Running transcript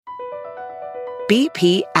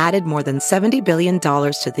BP added more than $70 billion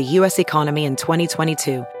to the U.S. economy in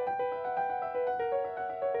 2022.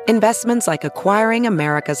 Investments like acquiring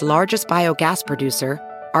America's largest biogas producer,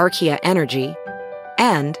 Archaea Energy,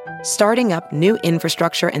 and starting up new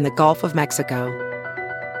infrastructure in the Gulf of Mexico.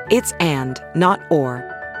 It's and, not or.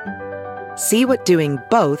 See what doing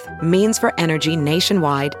both means for energy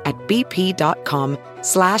nationwide at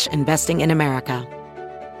bp.com/investing in America.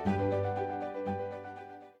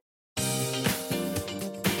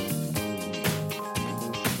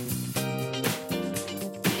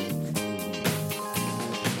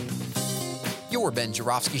 Your Ben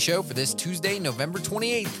Jarofsky Show for this Tuesday, November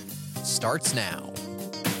 28th, starts now.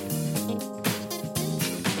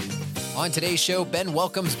 On today's show, Ben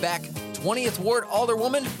welcomes back 20th Ward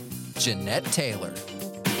Alderwoman Jeanette Taylor.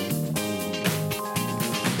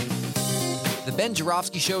 The Ben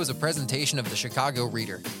Jarofsky Show is a presentation of the Chicago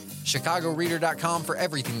Reader. ChicagoReader.com for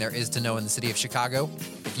everything there is to know in the city of Chicago.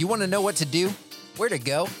 If you want to know what to do, where to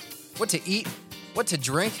go, what to eat, what to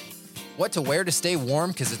drink, what to wear to stay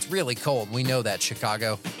warm, because it's really cold. We know that,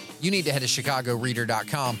 Chicago. You need to head to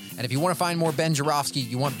ChicagoReader.com. And if you want to find more Ben Jarofsky,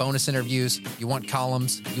 you want bonus interviews, you want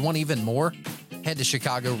columns, you want even more, head to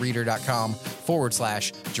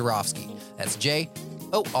ChicagoReader.com/Jarofsky. That's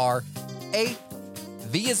JORA,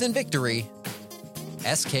 V as in victory,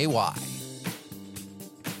 SKY.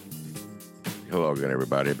 Hello again,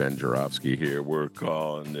 everybody. Ben Jarofsky here. We're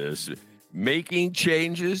calling this Making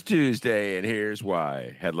Changes Tuesday, and here's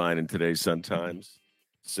why. Headline in today's Sun-Times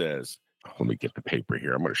says, let me get the paper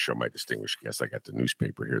here. I'm going to show my distinguished guest. I got the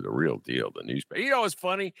newspaper here, the real deal, the newspaper. You know, it's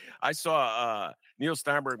funny. I saw Neil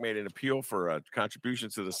Steinberg made an appeal for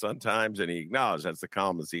contributions to the Sun-Times, and he acknowledged, that's the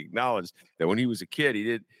columnist, he acknowledged that when he was a kid,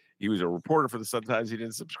 he was a reporter for the Sun-Times. He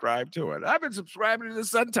didn't subscribe to it. I've been subscribing to the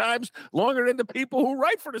Sun-Times longer than the people who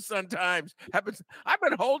write for the Sun-Times. I've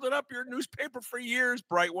been holding up your newspaper for years,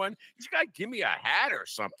 bright one. You got to give me a hat or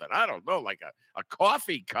something. I don't know, like a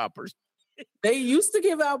coffee cup or something. They used to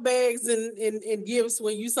give out bags and gifts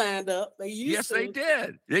when you signed up. Yes, they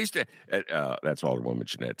did. They used to. That's Alderwoman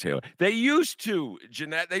Jeanette Taylor. They used to,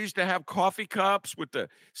 Jeanette. They used to have coffee cups with the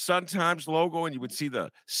Sun-Times logo, and you would see the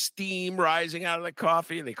steam rising out of the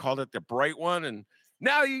coffee, and they called it the bright one. And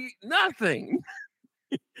now nothing.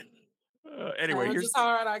 Anyway, times is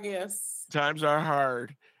hard, I guess. Times are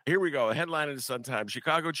hard. Here we go. A headline in the Sun-Times: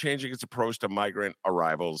 Chicago changing its approach to migrant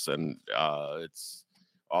arrivals, and it's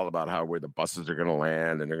all about where the buses are going to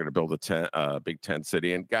land, and they're going to build a big tent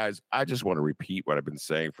city. And guys, I just want to repeat what I've been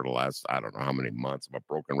saying for the last, I don't know how many months. I'm a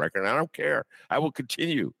broken record, and I don't care. I will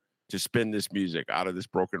continue to spin this music out of this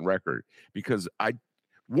broken record because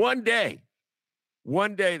one day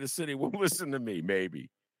the city will listen to me, maybe.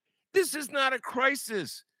 This is not a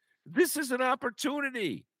crisis. This is an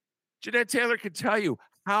opportunity. Jeanette Taylor can tell you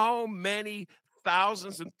how many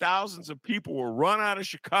thousands and thousands of people were run out of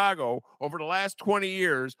Chicago over the last 20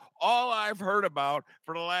 years. All I've heard about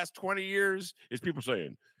for the last 20 years is people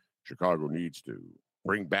saying, Chicago needs to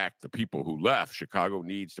bring back the people who left. Chicago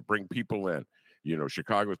needs to bring people in. You know,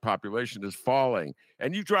 Chicago's population is falling.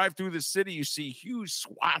 And you drive through the city, you see huge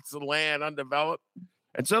swaths of land undeveloped.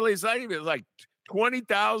 And suddenly it's like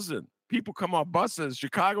 20,000 people come on buses.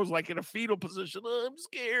 Chicago's like in a fetal position. Oh, I'm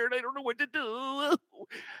scared. I don't know what to do.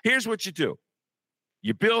 Here's what you do.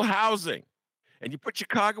 You build housing, and you put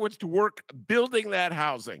Chicagoans to work building that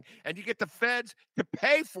housing, and you get the feds to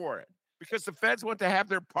pay for it because the feds want to have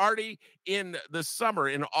their party in the summer,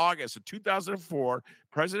 in August of 2004.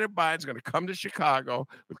 President Biden's going to come to Chicago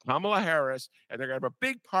with Kamala Harris, and they're going to have a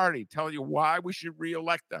big party telling you why we should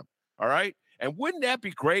reelect them, all right? And wouldn't that be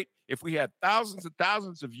great if we had thousands and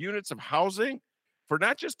thousands of units of housing for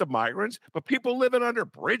not just the migrants, but people living under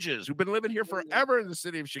bridges who've been living here forever in the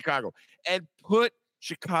city of Chicago, and put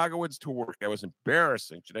Chicagoans to work? That was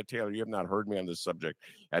embarrassing. Jeanette Taylor, you have not heard me on this subject.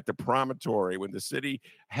 At the Promontory, when the city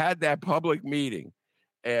had that public meeting,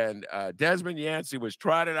 and Desmond Yancey was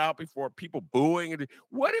trotted out before people booing. And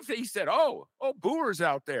what if he said, oh, booers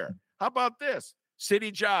out there, how about this? City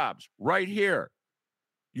jobs right here.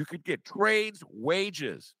 You could get trades,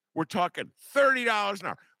 wages. We're talking $30 an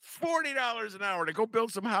hour, $40 an hour to go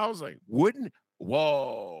build some housing.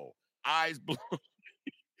 Whoa, eyes blown.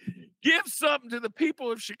 Give something to the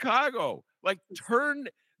people of Chicago. Like, turn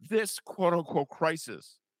this quote-unquote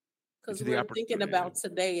crisis. Because we're thinking about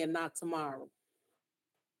today and not tomorrow.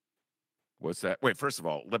 What's that? Wait, first of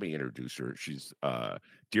all, let me introduce her. She's a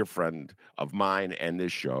dear friend of mine and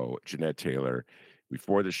this show, Jeanette Taylor.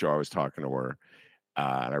 Before the show, I was talking to her,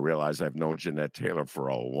 and I realized I've known Jeanette Taylor for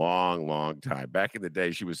a long, long time. Back in the day,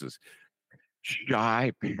 she was this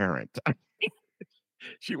shy parent.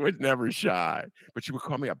 She was never shy, but she would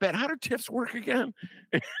call me up. Ben, how do TIFs work again?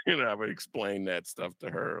 And I would explain that stuff to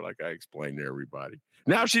her, like I explained to everybody.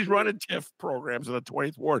 Now she's running TIF programs in the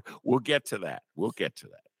 20th ward. We'll get to that.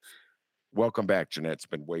 Welcome back, Jeanette. It's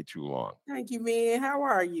been way too long. Thank you, man. How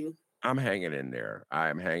are you? I'm hanging in there.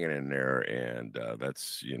 I'm hanging in there, and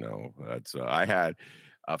that's I had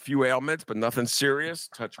a few ailments, but nothing serious.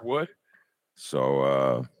 Touch wood.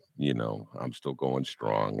 So I'm still going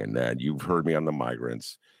strong. And then you've heard me on the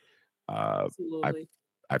migrants. Absolutely.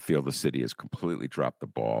 I feel the city has completely dropped the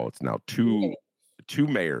ball. It's now two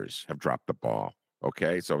mayors have dropped the ball.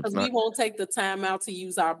 Okay, so it's not. We won't take the time out to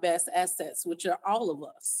use our best assets, which are all of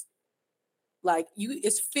us. Like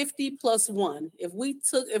it's 50 plus 1. If we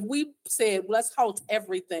said, let's halt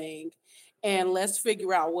everything and let's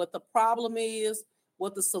figure out what the problem is,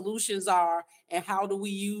 what the solutions are, and how do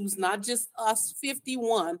we use not just us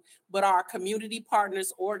 51, but our community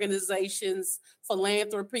partners, organizations,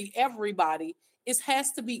 philanthropy, everybody. It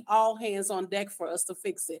has to be all hands on deck for us to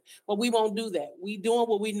fix it. But we won't do that. We doing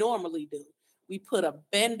what we normally do. We put a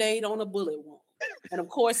Band-Aid on a bullet wound. And of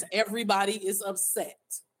course, everybody is upset.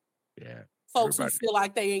 Yeah. Folks who feel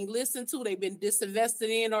like they ain't listened to, they've been disinvested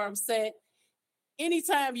in or upset.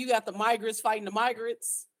 Anytime you got the migrants fighting the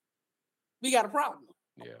migrants, we got a problem.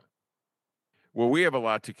 Yeah. Well, we have a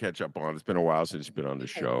lot to catch up on. It's been a while since you've been on the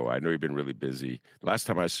show. I know you've been really busy. Last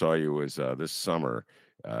time I saw you was this summer.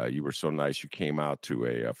 You were so nice. You came out to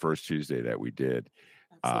a First Tuesday that we did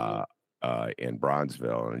in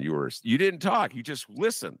Bronzeville, and you didn't talk. You just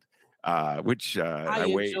listened. Which I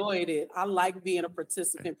enjoyed it. I like being a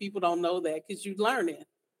participant. People don't know that because you're learning.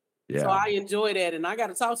 Yeah. So I enjoy that, and I got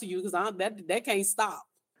to talk to you because that can't stop.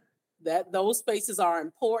 Those spaces are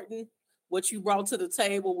important. What you brought to the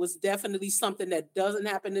table was definitely something that doesn't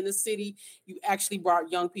happen in the city. You actually brought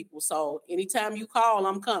young people. So anytime you call,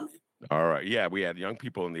 I'm coming. All right. Yeah, we had young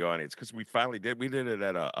people in the audience because we finally did. We did it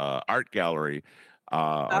at a art gallery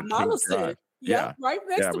on Mollison. Yeah, right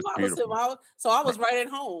next to Mollison. So I was right at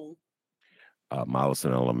home.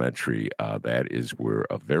 Mollison Elementary. That is where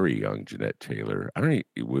a very young Jeanette Taylor.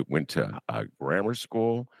 Went to grammar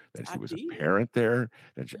school. That she was a parent there.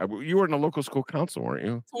 You were in a local school council, weren't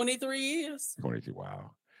you? 23 years. 23.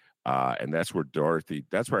 Wow. And that's where Dorothy.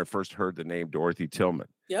 That's where I first heard the name Dorothy Tillman.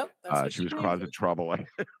 Yep. She was causing trouble.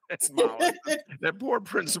 That poor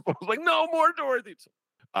principal was like, no more Dorothy.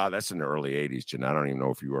 That's in the early 80s, Jen. I don't even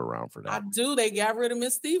know if you were around for that. I do. They got rid of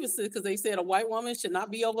Miss Stevenson because they said a white woman should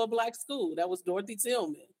not be over a black school. That was Dorothy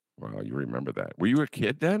Tillman. Well, you remember that. Were you a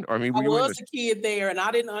kid then? I was a kid there, and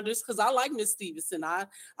I didn't understand because I like Miss Stevenson. I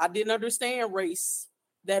didn't understand race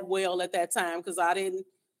that well at that time because I didn't.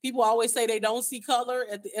 People always say they don't see color.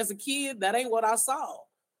 As a kid, that ain't what I saw.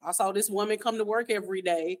 I saw this woman come to work every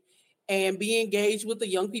day and be engaged with the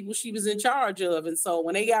young people she was in charge of. And so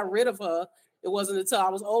when they got rid of her, it wasn't until I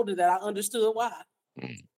was older that I understood why.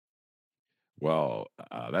 Well,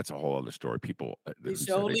 that's a whole other story. People, it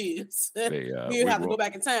sure is. We have to go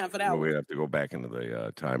back in time for that one. We have to go back into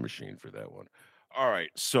the time machine for that one. All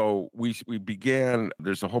right. So we began.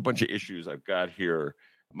 There's a whole bunch of issues I've got here: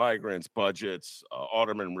 migrants, budgets,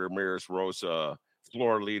 Alderman Ramirez Rosa,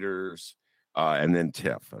 floor leaders, and then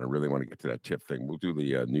TIF. And I really want to get to that TIF thing. We'll do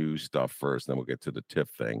the news stuff first, then we'll get to the TIF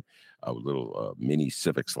thing. A little mini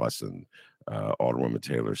civics lesson. Alderwoman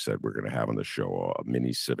Taylor said we're going to have on the show a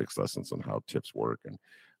mini civics lessons on how TIFs work and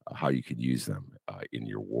how you could use them in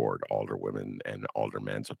your ward, alderwomen and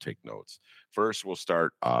aldermen. So take notes. First, we'll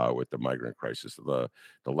start with the migrant crisis. The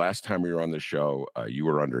last time we were on the show, you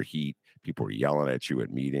were under heat. People were yelling at you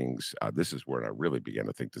at meetings. This is where I really began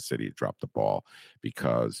to think the city had dropped the ball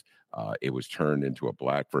because it was turned into a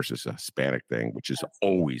black versus a Hispanic thing, which is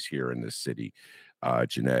always here in this city.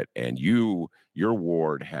 Jeanette, and your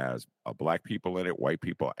ward has black people in it, white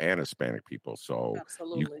people, and Hispanic people. So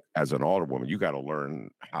you, as an alderwoman, you got to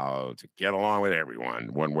learn how to get along with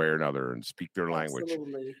everyone one way or another and speak their language.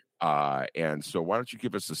 Absolutely. And so why don't you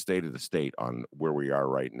give us the state of the state on where we are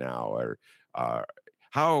right now, or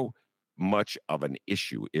how much of an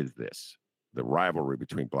issue is this? The rivalry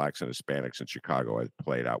between blacks and Hispanics in Chicago has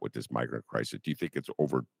played out with this migrant crisis. Do you think it's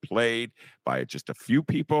overplayed by just a few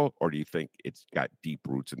people, or do you think it's got deep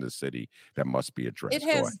roots in the city that must be addressed? It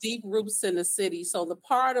has deep roots in the city. So the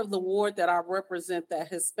part of the ward that I represent that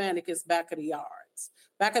Hispanic is Back of the Yards.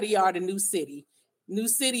 Back of the Yard in New City. New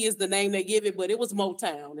City is the name they give it, but it was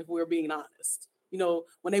Motown, if we're being honest. You know,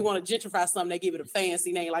 when they want to gentrify something, they give it a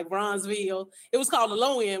fancy name like Bronzeville. It was called the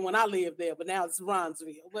Low End when I lived there, but now it's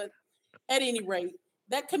Bronzeville. But at any rate,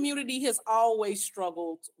 that community has always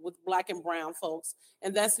struggled with Black and brown folks.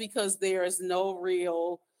 And that's because there is no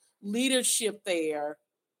real leadership there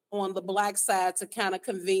on the Black side to kind of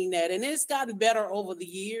convene that. And it's gotten better over the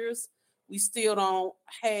years. We still don't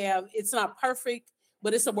have, it's not perfect,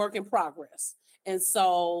 but it's a work in progress. And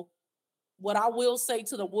so what I will say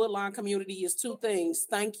to the Woodlawn community is two things.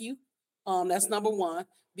 Thank you. That's number one,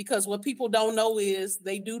 because what people don't know is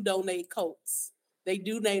they do donate coats. They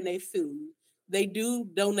do donate food. They do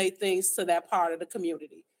donate things to that part of the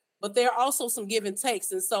community. But there are also some give and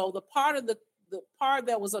takes. And so the part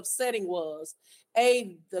that was upsetting was,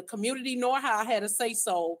 the community nor how had a say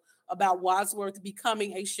so about Wadsworth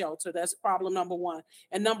becoming a shelter. That's problem number one.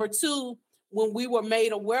 And number two, when we were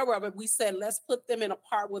made aware of it, we said, let's put them in a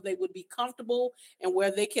part where they would be comfortable and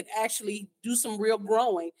where they could actually do some real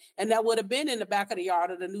growing. And that would have been in the back of the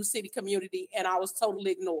yard of the New City community. And I was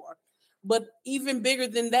totally ignored. But even bigger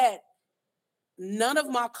than that, none of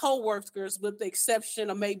my coworkers, with the exception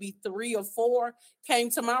of maybe 3 or 4, came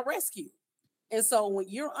to my rescue. And so when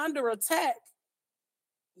you're under attack,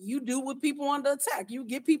 you do what people under attack. You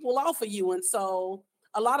get people off of you. And so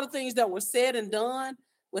a lot of things that were said and done,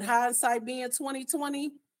 with hindsight being 2020,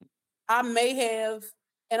 I may have,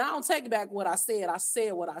 and I don't take back what I said. I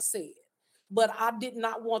said what I said. But I did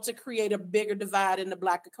not want to create a bigger divide in the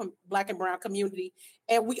Black and brown community.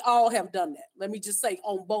 And we all have done that. Let me just say,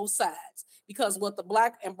 on both sides. Because what the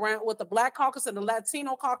Black Caucus and the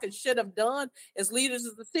Latino Caucus should have done as leaders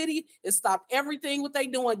of the city is stop everything what they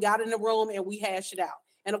doing, got in the room, and we hash it out.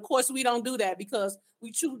 And of course, we don't do that because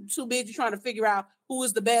we too busy trying to figure out who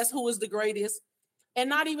is the best, who is the greatest, and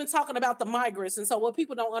not even talking about the migrants. And so what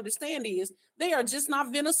people don't understand is they are just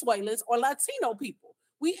not Venezuelans or Latino people.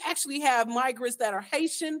 We actually have migrants that are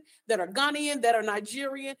Haitian, that are Ghanaian, that are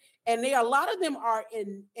Nigerian, and a lot of them are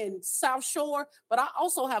in South Shore. But I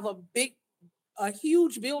also have a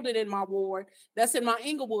huge building in my ward that's in my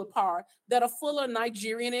Inglewood part that are full of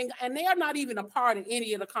Nigerian, and they are not even a part of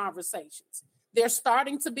any of the conversations. We're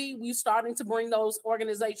starting to bring those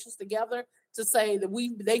organizations together to say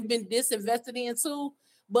that they've been disinvested in too,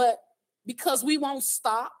 but because we won't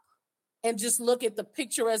stop and just look at the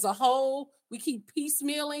picture as a whole, we keep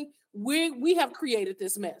piecemealing, we have created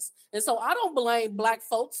this mess. And so I don't blame Black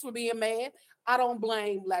folks for being mad. I don't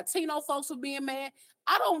blame Latino folks for being mad.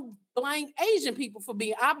 I don't blame Asian people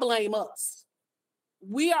I blame us.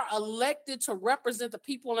 We are elected to represent the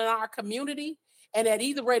people in our community. And at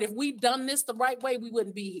either rate, if we've done this the right way, we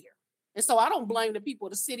wouldn't be here. And so I don't blame the people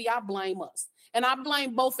of the city. I blame us. And I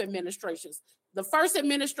blame both administrations. The first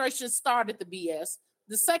administration started the BS.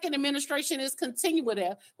 The second administration is continuing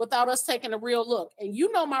that without us taking a real look. And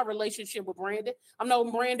you know my relationship with Brandon. I've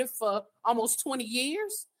known Brandon for almost 20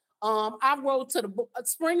 years. I rode to the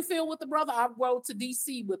Springfield with the brother. I rode to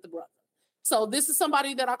DC with the brother. So this is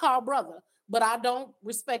somebody that I call brother, but I don't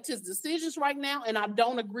respect his decisions right now, and I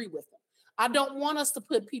don't agree with him. I don't want us to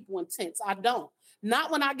put people in tents. I don't.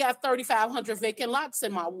 Not when I got 3,500 vacant lots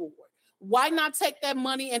in my ward. Why not take that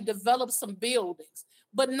money and develop some buildings?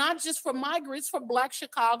 But not just for migrants, for Black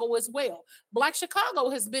Chicago as well. Black Chicago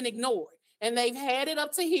has been ignored, and they've had it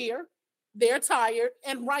up to here. They're tired,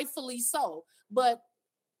 and rightfully so. But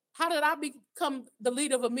how did I become the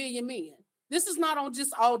leader of a million men? This is not on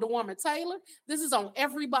just Alderwoman Taylor. This is on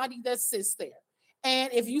everybody that sits there.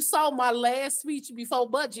 And if you saw my last speech before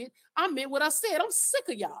budget, I meant what I said. I'm sick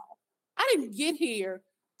of y'all. I didn't get here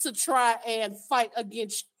to try and fight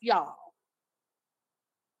against y'all.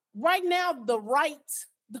 Right now, the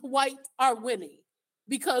white are winning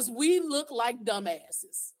because we look like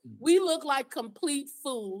dumbasses. We look like complete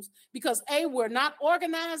fools because A, we're not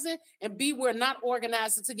organizing, and B, we're not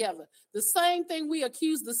organizing together. The same thing we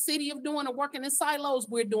accuse the city of doing and working in silos,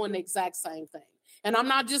 we're doing the exact same thing. And I'm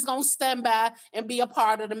not just going to stand by and be a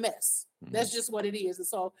part of the mess. That's just what it is. And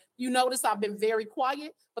so you notice I've been very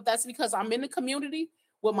quiet, but that's because I'm in the community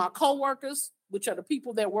with my coworkers, which are the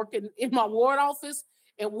people that work in my ward office,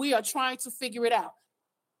 and we are trying to figure it out.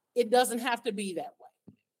 It doesn't have to be that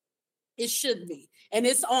way. It should be. And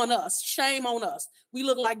it's on us. Shame on us. We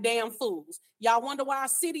look like damn fools. Y'all wonder why our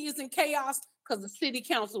city is in chaos? Because the city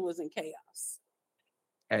council is in chaos.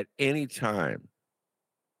 At any time,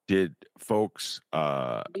 did folks...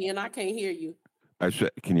 Ben, I can't hear you.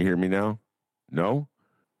 Can you hear me now? No?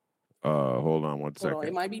 Hold on one second. Hold on,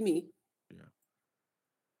 it might be me. Yeah.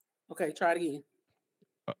 Okay, try it again.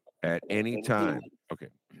 At any time... Okay.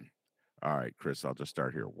 All right, Chris, I'll just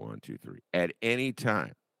start here. 1, 2, 3. At any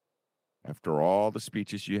time, after all the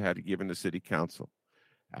speeches you had to give in the city council,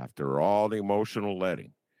 after all the emotional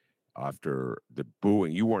letting, after the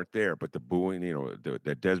booing, you weren't there, but the booing,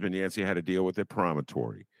 that Desmond Yancey had to deal with at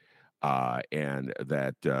Promontory, and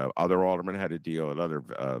that other aldermen had to deal at other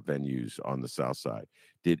venues on the South Side.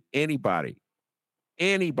 Did anybody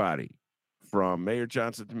from Mayor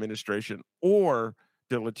Johnson's administration or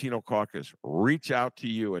the Latino caucus reach out to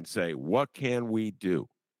you and say, what can we do?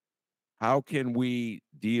 How can we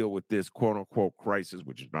deal with this quote unquote crisis,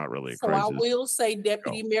 which is not really a crisis? So I will say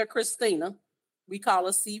Deputy Mayor Christina, we call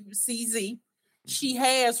her CZ, she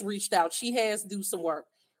has reached out. She has do some work.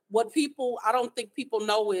 What I don't think people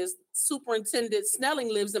know is Superintendent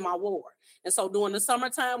Snelling lives in my ward. And so during the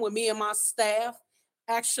summertime when me and my staff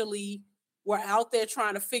actually were out there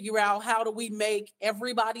trying to figure out how do we make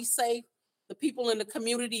everybody safe, the people in the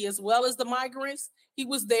community as well as the migrants, he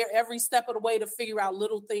was there every step of the way to figure out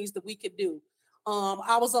little things that we could do.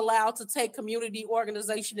 I was allowed to take community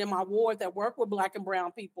organization in my ward that work with Black and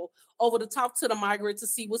brown people over to talk to the migrants to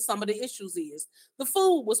see what some of the issues is. The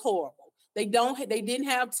food was horrible. They didn't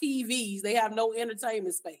have TVs. They have no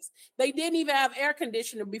entertainment space. They didn't even have air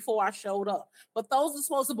conditioning before I showed up. But those are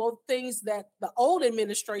supposed to be things that the old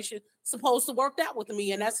administration supposed to work out with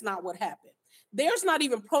me, and that's not what happened. There's not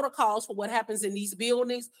even protocols for what happens in these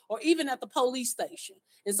buildings or even at the police station.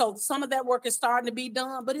 And so some of that work is starting to be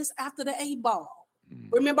done, but it's after the 8-ball.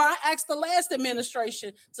 Remember, I asked the last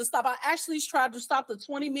administration to stop. I actually tried to stop the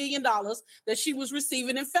 $20 million that she was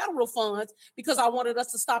receiving in federal funds because I wanted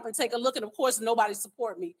us to stop and take a look. And of course, nobody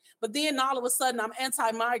support me. But then all of a sudden, I'm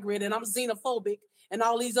anti-migrant and I'm xenophobic and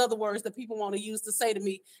all these other words that people want to use to say to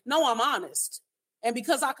me, no, I'm honest. And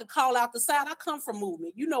because I could call out the side, I come from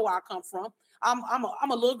movement. You know where I come from. I'm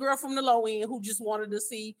a little girl from the low end who just wanted to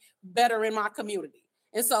see better in my community.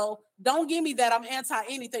 And so don't give me that I'm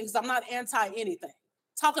anti-anything because I'm not anti-anything.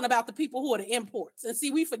 Talking about the people who are the imports. And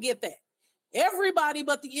see, we forget that. Everybody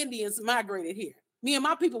but the Indians migrated here. Me and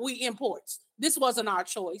my people, we imports. This wasn't our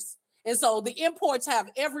choice. And so the imports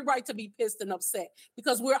have every right to be pissed and upset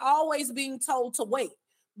because we're always being told to wait.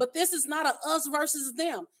 But this is not a us versus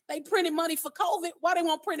them. They printed money for COVID. Why they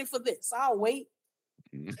won't print it for this? I'll wait.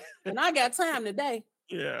 And I got time today.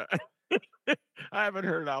 Yeah. I haven't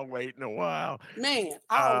heard I'll wait in a while. Man,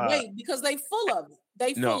 I'll wait because they full of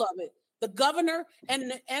it. Full of it. The governor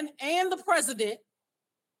and the president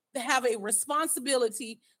have a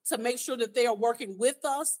responsibility to make sure that they are working with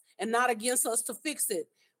us and not against us to fix it.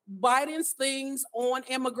 Biden's things on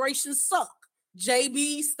immigration suck.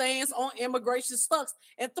 JB's stance on immigration sucks.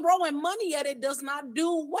 And throwing money at it does not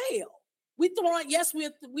do well. We throw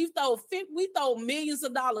millions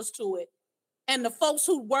of dollars to it. And the folks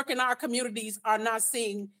who work in our communities are not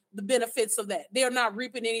seeing the benefits of that. They're not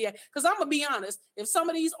reaping any of that. Because I'm going to be honest, if some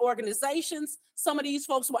of these organizations, some of these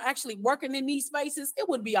folks were actually working in these spaces, it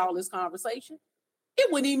wouldn't be all this conversation.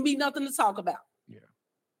 It wouldn't even be nothing to talk about. Yeah.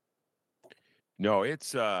 No,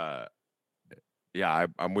 it's, I'm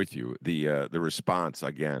with you. The response,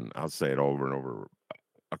 again, I'll say it over and over,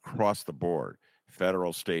 across the board,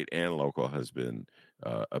 federal, state, and local has been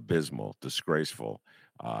abysmal, disgraceful,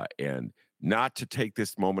 and not to take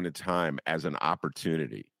this moment in time as an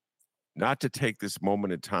opportunity. Not to take this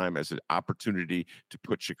moment in time as an opportunity to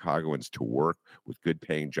put Chicagoans to work with good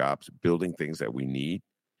paying jobs, building things that we need.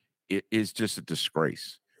 It is just a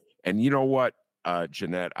disgrace. And you know what,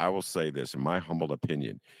 Jeanette, I will say this in my humble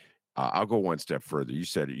opinion. I'll go one step further. You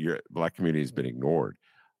said your Black community has been ignored.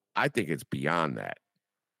 I think it's beyond that.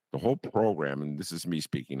 The whole program, and this is me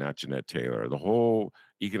speaking, not Jeanette Taylor, the whole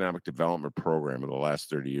economic development program in the last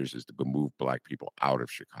 30 years is to move Black people out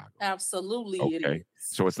of Chicago. Absolutely. Okay. It is.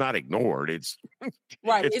 So it's not ignored. It's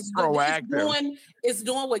right. It's proactive. It's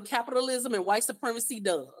doing what capitalism and white supremacy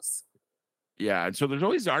does. Yeah. And so there's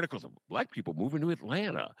all these articles of Black people moving to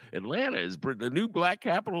Atlanta. Atlanta is the new Black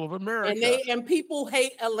capital of America. And people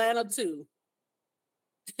hate Atlanta too.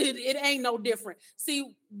 It ain't no different.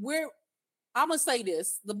 See, I'm going to say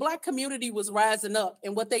this. The Black community was rising up,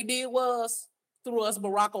 and what they did was threw us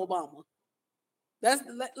Barack Obama.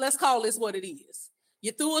 Let's call this what it is.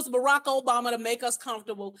 You threw us Barack Obama to make us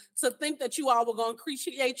comfortable, to think that you all were going to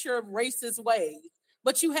create your racist ways,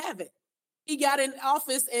 but you haven't. He got in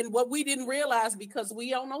office, and what we didn't realize, because we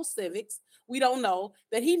don't know civics, we don't know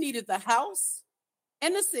that he needed the House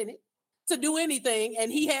and the Senate to do anything,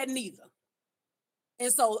 and he had neither.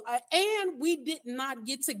 And so, and we did not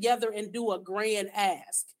get together and do a grand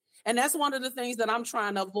ask. And that's one of the things that I'm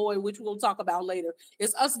trying to avoid, which we'll talk about later,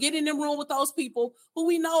 is us getting in the room with those people who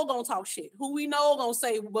we know are going to talk shit, who we know are going to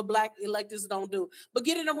say what Black electeds don't do. But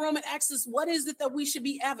get in the room and ask us, what is it that we should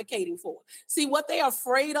be advocating for? See, what they are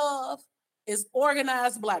afraid of is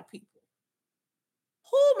organized Black people.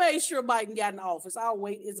 Who made sure Biden got in office? I'll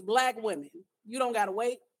wait. It's Black women. You don't got to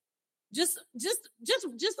wait. Just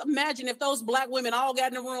imagine if those Black women all got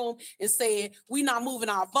in the room and said, we're not moving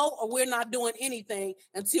our vote or we're not doing anything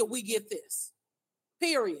until we get this.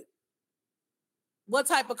 Period. what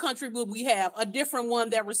type of country would we have? A different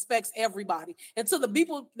one that respects everybody. And to the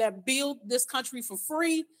people that build this country for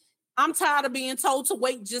free, I'm tired of being told to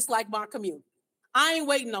wait just like my community. I ain't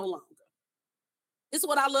waiting no longer. It's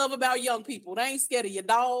what I love about young people. They ain't scared of your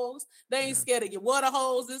dogs. They ain't scared of your water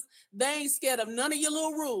hoses. They ain't scared of none of your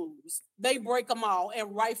little rules. They break them all,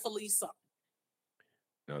 and rightfully so.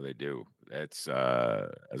 No, they do. That's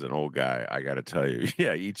as an old guy, I got to tell you,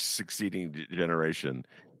 yeah, each succeeding generation,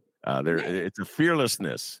 it's a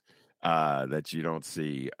fearlessness that you don't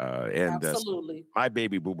see. And Absolutely. My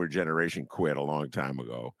baby boomer generation quit a long time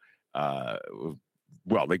ago.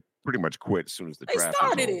 Well, they pretty much quit as soon as the draft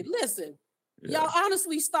started was it. Listen, y'all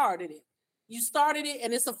honestly started it. You started it,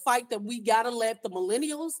 and it's a fight that we got to let the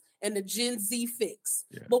millennials and the Gen Z fix.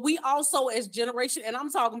 Yeah. But we also, as generation, and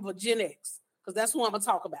I'm talking for Gen X, because that's who I'm going to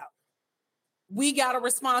talk about. We got a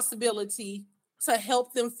responsibility to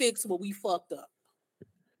help them fix what we fucked up.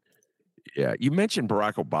 Yeah, you mentioned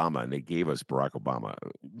Barack Obama, and they gave us Barack Obama.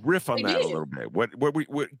 Riff on that a little bit.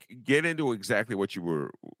 What get into exactly what you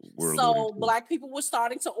were so Black people were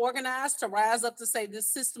starting to organize to rise up to say this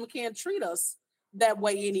system can't treat us that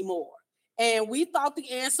way anymore. And we thought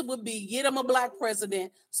the answer would be get them a Black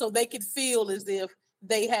president so they could feel as if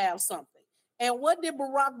they have something. And what did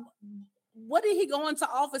he go into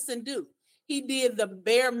office and do? He did the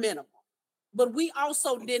bare minimum. But we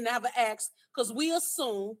also didn't have an axe because we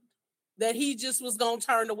assumed that he just was going to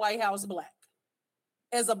turn the White House Black.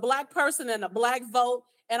 As a Black person and a Black vote,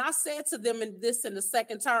 and I said to them in the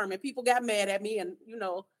second term, and people got mad at me, and,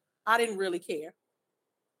 I didn't really care.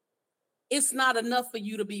 It's not enough for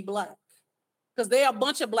you to be Black. Because there are a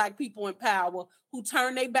bunch of Black people in power who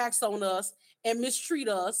turn their backs on us and mistreat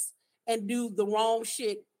us and do the wrong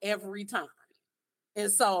shit every time.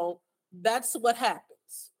 And so that's what happens.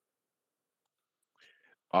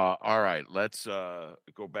 All right, let's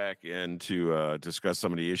go back and to discuss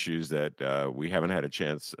some of the issues that we haven't had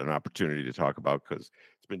an opportunity to talk about because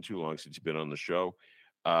it's been too long since you've been on the show.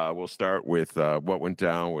 We'll start with what went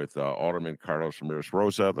down with Alderman Carlos Ramirez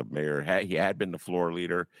Rosa, the mayor. He had been the floor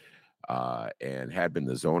leader and had been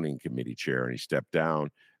the zoning committee chair, and he stepped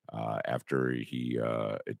down after he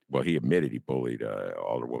admitted he bullied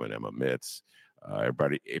Alderwoman Emma Mitz.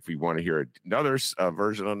 Everybody, if you want to hear another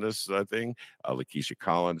version on this thing, Lakeisha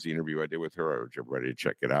Collins, the interview I did with her, I urge everybody to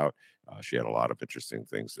check it out. She had a lot of interesting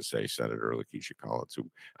things to say. Senator Lakeisha Collins, who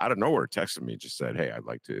out of nowhere texted me, just said, "Hey, I'd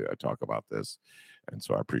like to talk about this," and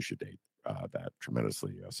so I appreciate that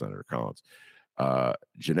tremendously, Senator Collins.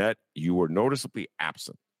 Jeanette, you were noticeably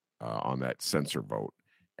absent on that censor vote,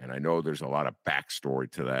 and I know there's a lot of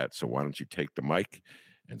backstory to that. So why don't you take the mic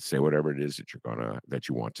and say whatever it is that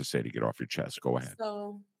you want to say to get off your chest. Go ahead.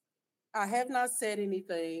 So I have not said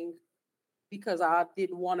anything because I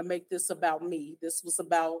didn't want to make this about me. This was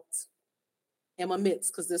about Emma Mitz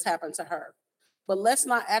because this happened to her. But let's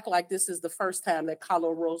not act like this is the first time that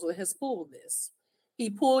Carlos Rosa has pulled this. He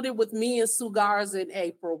pulled it with me and Sue Garza in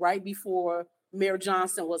April, right before Mayor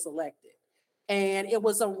Johnson was elected. And it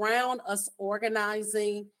was around us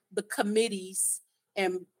organizing the committees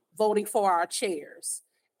and voting for our chairs.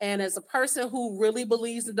 And as a person who really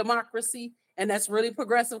believes in democracy, and that's really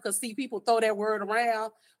progressive, because see, people throw that word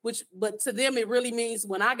around, but to them, it really means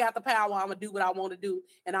when I got the power, I'm gonna do what I want to do,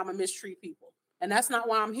 and I'm gonna mistreat people. And that's not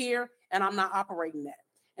why I'm here, and I'm not operating that.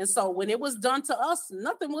 And so when it was done to us,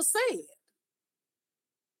 nothing was said.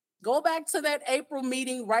 Go back to that April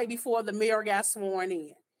meeting right before the mayor got sworn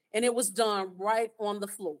in, and it was done right on the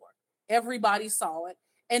floor. Everybody saw it,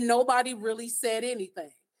 and nobody really said anything.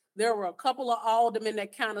 There were a couple of aldermen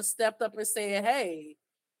that kind of stepped up and said, hey,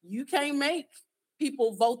 you can't make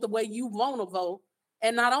people vote the way you want to vote.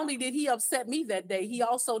 And not only did he upset me that day, he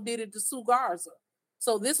also did it to Sue Garza.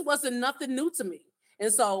 So this wasn't nothing new to me.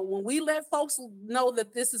 And so when we let folks know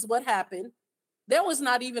that this is what happened, there was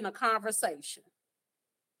not even a conversation.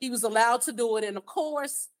 He was allowed to do it. And of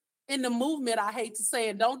course, in the movement, I hate to say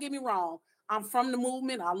it, don't get me wrong, I'm from the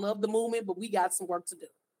movement. I love the movement, but we got some work to do.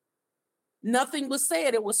 Nothing was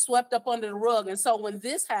said. It was swept up under the rug. And so when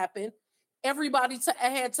this happened, everybody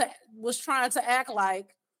was trying to act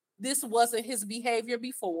like this wasn't his behavior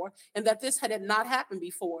before and that this had not happened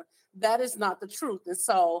before. That is not the truth. And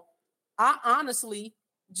so I honestly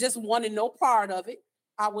just wanted no part of it.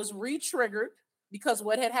 I was re-triggered because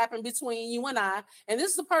what had happened between you and I, and this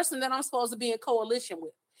is the person that I'm supposed to be in coalition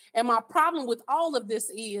with. And my problem with all of this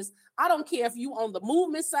is I don't care if you on the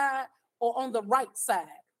movement side or on the right side.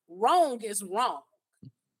 Wrong is wrong.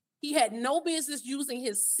 He had no business using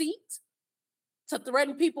his seat to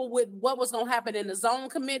threaten people with what was going to happen in the zone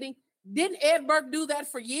committee. Didn't Ed Burke do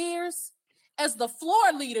that for years? As the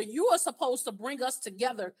floor leader, you are supposed to bring us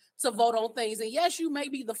together to vote on things. And yes, you may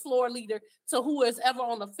be the floor leader to who is ever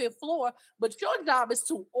on the fifth floor, but your job is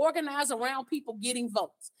to organize around people getting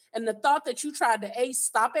votes. And the thought that you tried to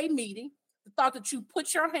stop a meeting, the thought that you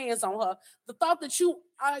put your hands on her, the thought that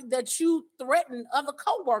you threaten other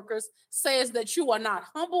co-workers says that you are not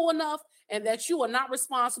humble enough and that you are not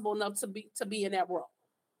responsible enough to be in that role.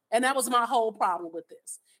 And that was my whole problem with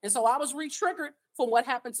this. And so I was re-triggered from what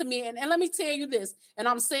happened to me. And let me tell you this, and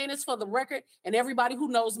I'm saying this for the record, and everybody who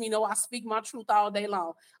knows me know I speak my truth all day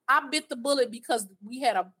long. I bit the bullet because we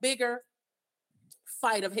had a bigger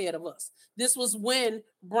fight ahead of us. This was when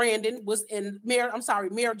Brandon was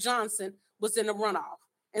Mayor Johnson was in the runoff.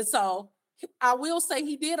 And so I will say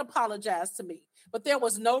he did apologize to me, but there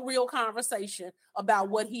was no real conversation about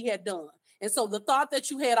what he had done. And so the thought that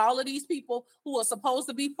you had all of these people who are supposed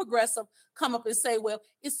to be progressive come up and say, well,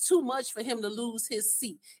 it's too much for him to lose his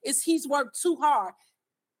seat. He's worked too hard.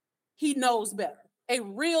 He knows better. A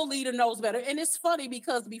real leader knows better. And it's funny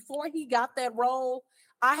because before he got that role,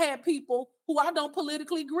 I had people who I don't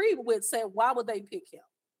politically agree with say, why would they pick him?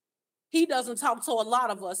 He doesn't talk to a lot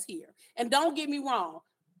of us here. And don't get me wrong,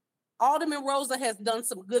 Alderman Rosa has done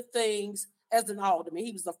some good things as an alderman.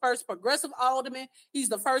 He was the first progressive alderman. He's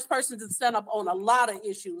the first person to stand up on a lot of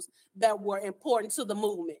issues that were important to the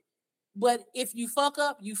movement. But if you fuck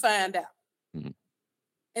up, you find out. Mm-hmm.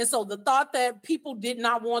 And so the thought that people did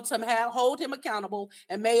not want to hold him accountable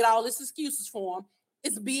and made all these excuses for him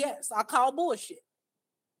is BS. I call bullshit.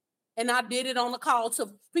 And I did it on the call to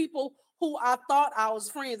people who I thought I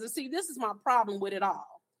was friends. And see, this is my problem with it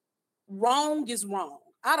all. Wrong is wrong.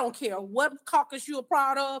 I don't care what caucus you're a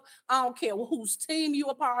part of. I don't care whose team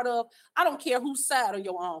you're a part of. I don't care whose side of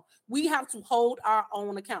you're on. We have to hold our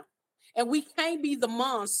own account. And we can't be the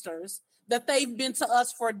monsters that they've been to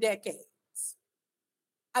us for decades.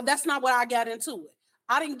 That's not what I got into it.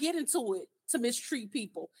 I didn't get into it to mistreat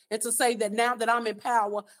people and to say that now that I'm in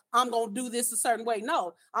power, I'm going to do this a certain way.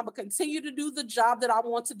 No, I'm going to continue to do the job that I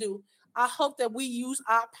want to do. I hope that we use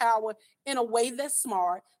our power in a way that's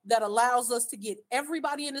smart, that allows us to get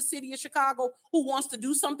everybody in the city of Chicago who wants to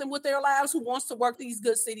do something with their lives, who wants to work these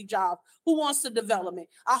good city jobs, who wants to development.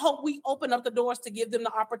 I hope we open up the doors to give them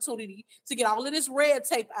the opportunity to get all of this red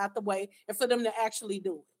tape out the way and for them to actually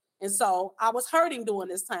do it. And so I was hurting during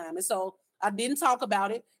this time. And so I didn't talk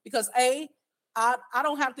about it because I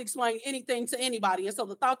don't have to explain anything to anybody. And so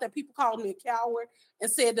the thought that people called me a coward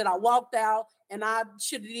and said that I walked out and I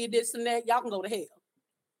should have did this and that, y'all can go to hell.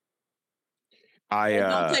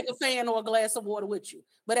 Don't take a fan or a glass of water with you.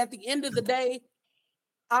 But at the end of the day,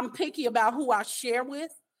 I'm picky about who I share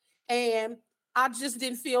with. And I just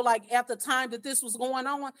didn't feel like at the time that this was going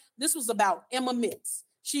on, this was about Emma Mitz.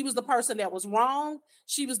 She was the person that was wrong.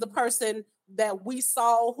 She was the person that we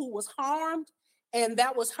saw who was harmed. And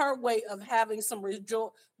that was her way of having some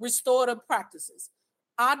restorative practices.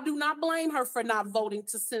 I do not blame her for not voting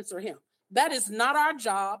to censor him. That is not our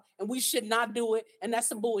job, and we should not do it. And that's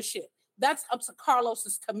some bullshit. That's up to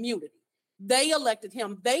Carlos's community. They elected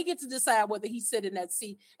him. They get to decide whether he sit in that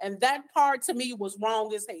seat. And that part to me was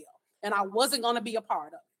wrong as hell. And I wasn't going to be a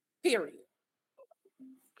part of it, period.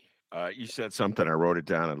 You said something, I wrote it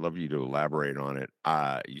down. I'd love you to elaborate on it.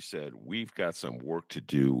 You said, we've got some work to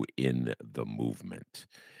do in the movement.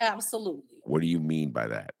 Absolutely. What do you mean by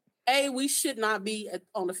that? We should not be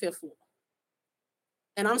on the fifth floor.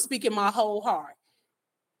 And I'm speaking my whole heart.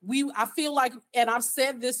 I feel like, and I've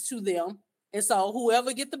said this to them, and so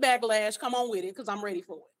whoever get the backlash, come on with it, because I'm ready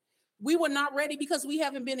for it. We were not ready because we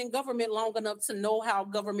haven't been in government long enough to know how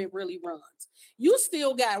government really runs. You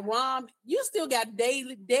still got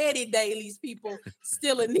daddy dailies people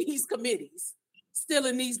still in these committees, still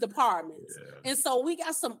in these departments. Yeah. And so we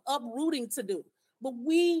got some uprooting to do. But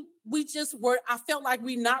we I felt like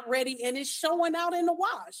we're not ready, and it's showing out in the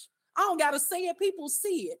wash. I don't got to say it. People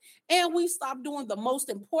see it. And we stopped doing the most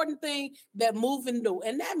important thing that moving do,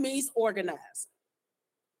 and that means organize.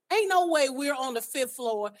 Ain't no way we're on the fifth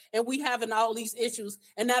floor and we having all these issues,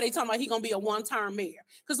 and now they talking about he gonna be a one-term mayor.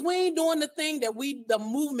 Because we ain't doing the thing that the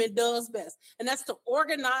movement does best, and that's to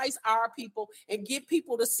organize our people and get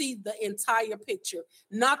people to see the entire picture,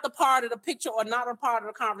 not the part of the picture or not a part of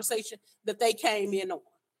the conversation that they came in on.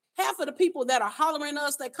 Half of the people that are hollering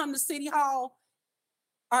us that come to City Hall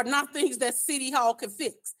are not things that City Hall can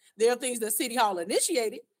fix. They're things that City Hall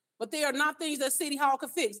initiated, but they are not things that City Hall can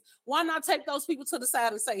fix. Why not take those people to the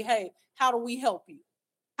side and say, hey, how do we help you?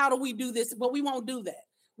 How do we do this? But we won't do that.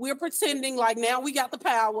 We're pretending like now we got the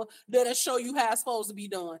power that'll show you how it's supposed to be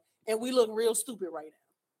done. And we look real stupid right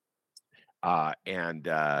now. And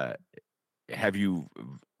have you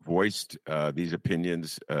voiced these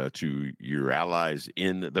opinions to your allies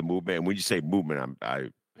in the movement? And when you say movement,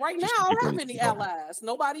 right now, I don't have any allies.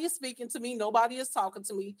 Nobody is speaking to me. Nobody is talking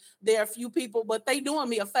to me. There are a few people, but they doing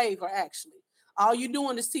me a favor, actually. All you're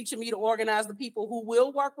doing is teaching me to organize the people who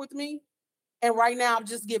will work with me. And right now, I'm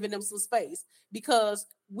just giving them some space because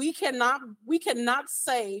we cannot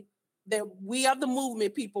say that we are the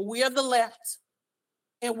movement people. We are the left,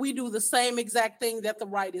 and we do the same exact thing that the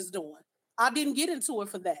right is doing. I didn't get into it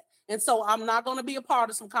for that. And so I'm not going to be a part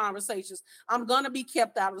of some conversations. I'm going to be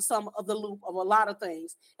kept out of some of the loop of a lot of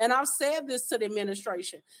things. And I've said this to the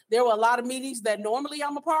administration. There were a lot of meetings that normally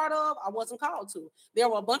I'm a part of. I wasn't called to. There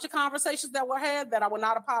were a bunch of conversations that were had that I was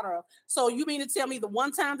not a part of. So you mean to tell me the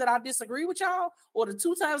one time that I disagree with y'all or the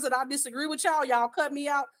two times that I disagree with y'all cut me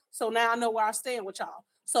out? So now I know where I stand with y'all.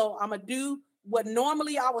 So I'm going to do what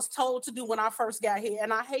normally I was told to do when I first got here.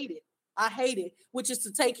 And I hate it, which is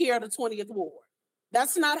to take care of the 20th ward.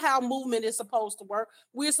 That's not how movement is supposed to work.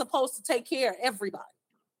 We're supposed to take care of everybody.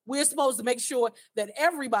 We're supposed to make sure that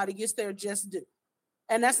everybody gets their just due.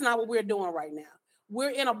 And that's not what we're doing right now.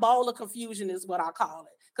 We're in a bowl of confusion is what I call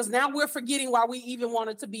it. Because now we're forgetting why we even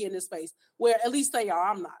wanted to be in this space, where at least they are.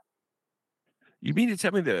 I'm not. You mean to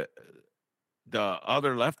tell me the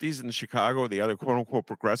other lefties in Chicago, the other quote-unquote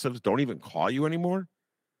progressives, don't even call you anymore?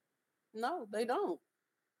 No, they don't.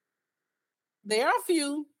 There are a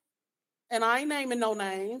few. And I ain't naming no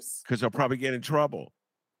names. Because they'll probably get in trouble.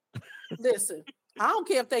 Listen, I don't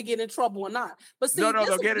care if they get in trouble or not. But see, they'll get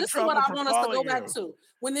in trouble. This is what I want us to go back to.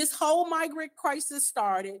 When this whole migrant crisis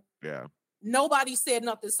started, nobody said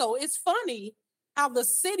nothing. So it's funny how the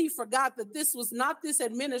city forgot that this was not this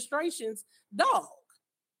administration's dog.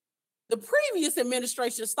 The previous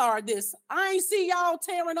administration started this. I ain't see y'all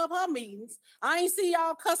tearing up her meetings. I ain't see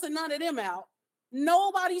y'all cussing none of them out.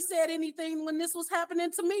 Nobody said anything when this was happening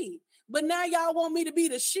to me. But now y'all want me to be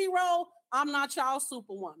the shero. I'm not y'all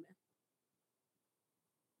superwoman.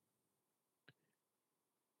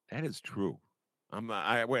 That is true.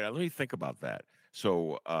 Wait, let me think about that.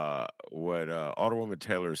 So what Alderwoman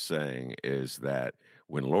Taylor is saying is that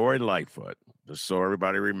when Lori Lightfoot, just so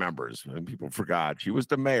everybody remembers, and people forgot, she was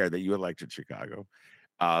the mayor that you elected Chicago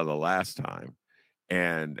the last time.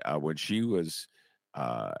 And when she was,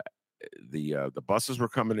 the buses were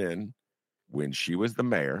coming in when she was the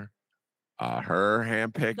mayor. Her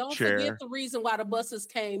handpicked chair. Don't forget the reason why the buses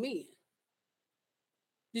came in.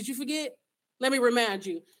 Did you forget? Let me remind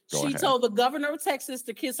you. She told the governor of Texas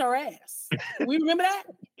to kiss her ass. Do we remember that?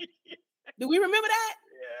 Do we remember that?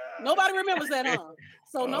 Yeah. Nobody remembers that, huh?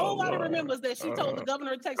 So nobody remembers that she told the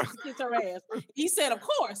governor of Texas to kiss her ass. He said, of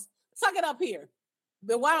course, suck it up here.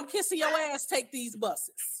 But while I'm kissing your ass, take these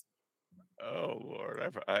buses. Oh, Lord.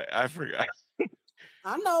 I forgot.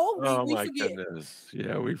 I know. We forget. Goodness.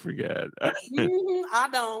 Yeah, we forget. I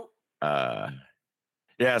don't.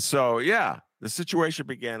 The situation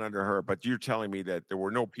began under her, but you're telling me that there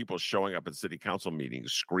were no people showing up at city council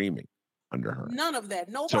meetings screaming under her. None of that.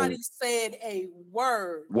 Nobody said a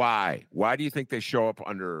word. Why? Why do you think they show up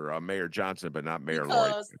under Mayor Johnson, but not Mayor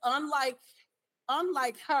Lloyd? Because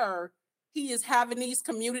unlike her, he is having these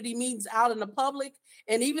community meetings out in the public.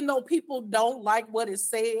 And even though people don't like what is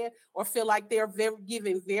said or feel like they're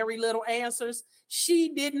giving very little answers,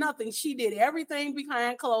 she did nothing. She did everything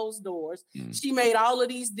behind closed doors. She made all of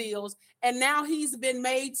these deals. And now he's been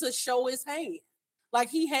made to show his hand. Like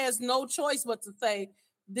he has no choice but to say,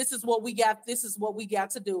 this is what we got. This is what we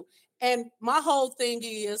got to do. And my whole thing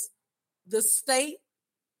is the state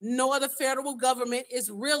nor the federal government is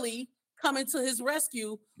really coming to his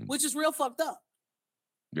rescue, which is real fucked up.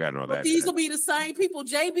 Yeah, I know but that. These will be the same people.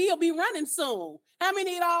 JB will be running soon. How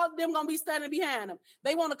many of all them gonna be standing behind him?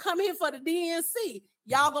 They want to come here for the DNC.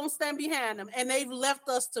 Y'all gonna stand behind them. And they've left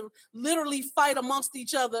us to literally fight amongst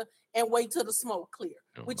each other and wait till the smoke clear,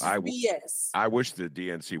 which is BS. I wish the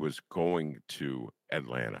DNC was going to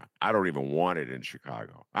Atlanta. I don't even want it in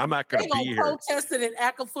Chicago. I'm not going to be here. They're going to protest it and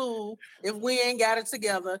act a fool if we ain't got it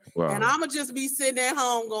together. Well, and I'm going to just be sitting at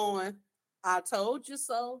home going, I told you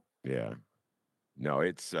so. Yeah. No,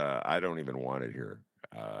 it's, I don't even want it here.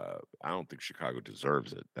 I don't think Chicago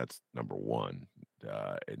deserves it. That's number one.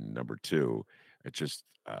 And number two, it's just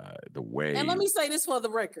the way. And let me say this for the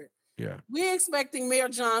record. Yeah. We're expecting Mayor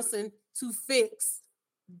Johnson to fix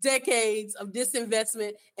decades of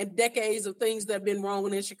disinvestment and decades of things that have been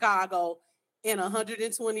wrong in Chicago in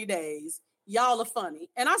 120 days. Y'all are funny.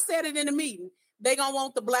 And I said it in the meeting. They're going to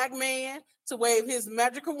want the black man to wave his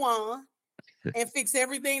magical wand and fix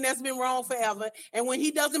everything that's been wrong forever. And when he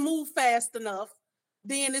doesn't move fast enough,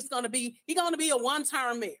 then he's going to be a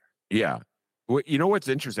one-term mayor. Yeah. Well, you know what's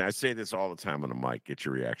interesting? I say this all the time on the mic. Get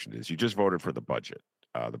your reaction to this. You just voted for the budget.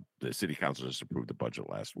 The city council just approved the budget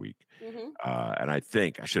last week. Mm-hmm. And I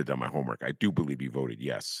think I should have done my homework. I do believe you voted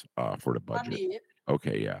yes for the budget. I did.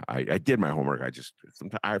 Okay, yeah, I did my homework.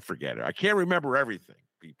 Sometimes I forget it. I can't remember everything,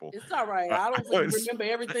 people. It's all right. I don't remember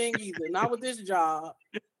everything either. Not with this job.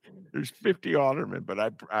 There's 50 aldermen, but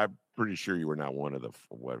I'm pretty sure you were not one of the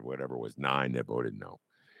whatever was 9 that voted no.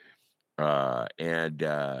 And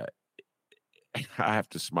I have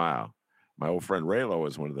to smile. My old friend Raylo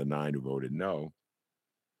was one of the 9 who voted no.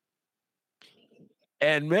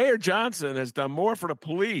 And Mayor Johnson has done more for the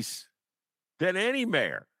police than any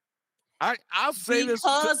mayor. I'll say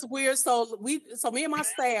because this because me and my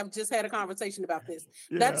staff just had a conversation about this.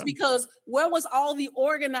 Yeah. That's because where was all the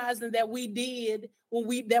organizing that we did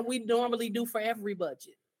that we normally do for every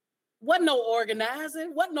budget? Wasn't no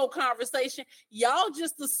organizing, wasn't no conversation. Y'all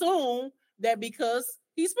just assume that because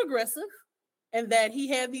he's progressive and that he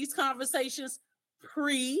had these conversations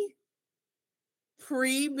pre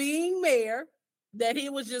being mayor, that he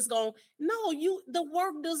was just going, no, the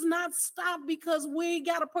work does not stop because we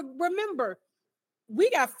got to remember, we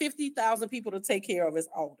got 50,000 people to take care of as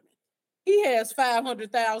alderman. He has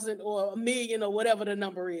 500,000 or 1 million or whatever the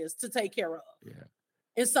number is to take care of. Yeah.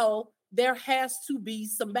 And so there has to be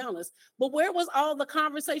some balance. But where was all the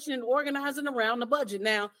conversation and organizing around the budget?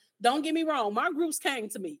 Now, don't get me wrong. My groups came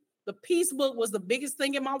to me. The peace book was the biggest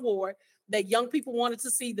thing in my ward that young people wanted to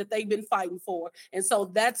see that they've been fighting for. And so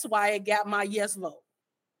that's why it got my yes vote.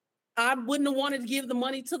 I wouldn't have wanted to give the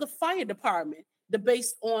money to the fire department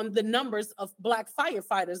based on the numbers of Black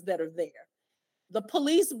firefighters that are there. The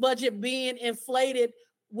police budget being inflated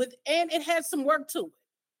and it had some work to it.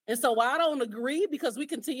 And so I don't agree because we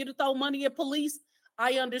continue to throw money at police.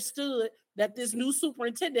 I understood that this new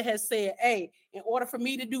superintendent has said, hey, in order for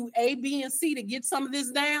me to do A, B, and C to get some of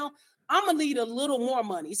this down, I'm going to need a little more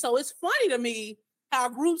money. So it's funny to me how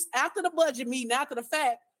groups after the budget meeting, after the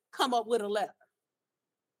fact, come up with a letter.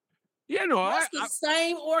 Yeah, no, that's the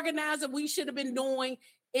same organizer we should have been doing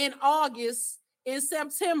in August, in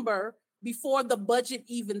September, before the budget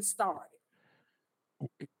even started.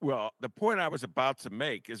 Well, the point I was about to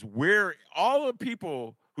make is where all the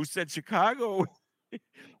people who said Chicago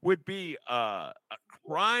would be a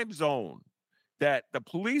crime zone, that the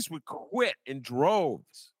police would quit in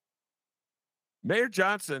droves. Mayor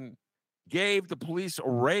Johnson gave the police a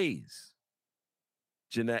raise.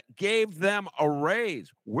 Jeanette gave them a raise.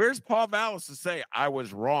 Where's Paul Vallis to say I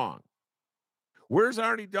was wrong? Where's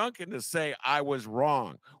Arnie Duncan to say I was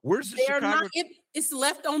wrong? Where's the Chicago? It's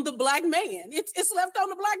left on the Black man. It's left on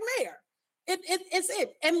the Black mayor. It's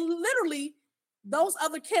it. And literally, those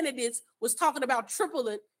other candidates was talking about triple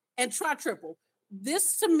it and triple.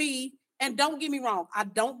 This to me, and don't get me wrong, I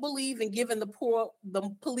don't believe in giving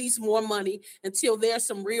the police more money until there's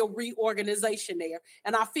some real reorganization there.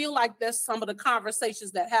 And I feel like that's some of the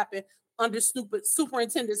conversations that happened under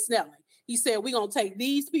Superintendent Snelling. He said, we're going to take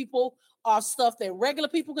these people, our stuff that regular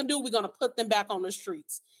people can do, we're going to put them back on the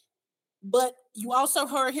streets. But you also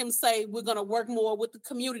heard him say we're going to work more with the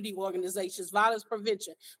community organizations, violence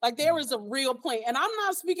prevention. Like there is a real plan. And I'm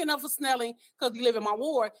not speaking up for Snelling because he live in my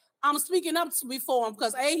ward. I'm speaking up before him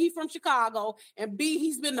because A, he's from Chicago, and B,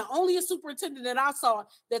 he's been the only superintendent that I saw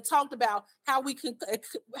that talked about how we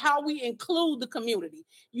include the community.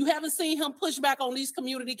 You haven't seen him push back on these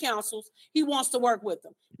community councils. He wants to work with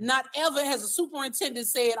them. Not ever has a superintendent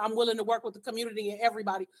said, I'm willing to work with the community and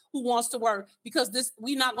everybody who wants to work, because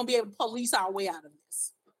we're not going to be able to police our way out of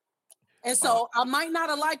this. And so I might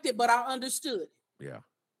not have liked it, but I understood. Yeah.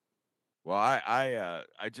 Well, I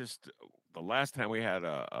just, the last time we had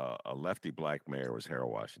a lefty Black mayor was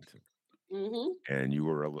Harold Washington. Mm-hmm. And you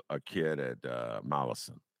were a kid at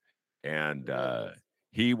Mollison. And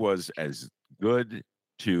he was as good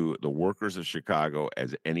to the workers of Chicago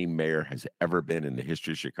as any mayor has ever been in the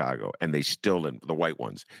history of Chicago. And they still didn't, the white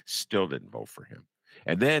ones still didn't vote for him.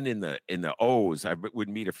 And then in the O's, I would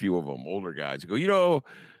meet a few of them, older guys, who go,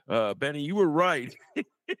 Benny, you were right.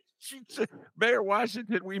 She said, Mayor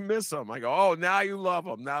Washington, we miss him. I go, oh, now you love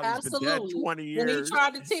him. Now he's been dead 20 years. When he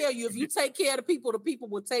tried to tell you, if you take care of the people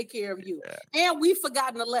will take care of you. Yeah. And we've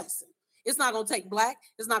forgotten the lesson. It's not going to take Black.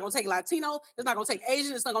 It's not going to take Latino. It's not going to take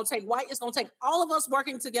Asian. It's not going to take white. It's going to take all of us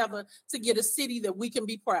working together to get a city that we can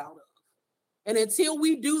be proud of. And until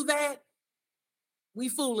we do that, we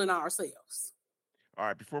fooling ourselves. All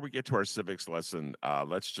right, before we get to our civics lesson,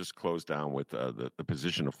 let's just close down with the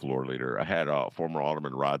position of floor leader. I had former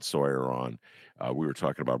Alderman Rod Sawyer on. We were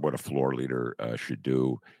talking about what a floor leader should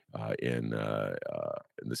do in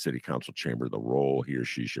the city council chamber, the role he or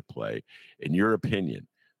she should play. In your opinion,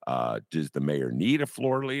 does the mayor need a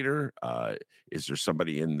floor leader? Is there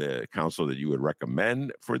somebody in the council that you would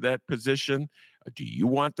recommend for that position? Do you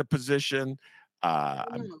want the position?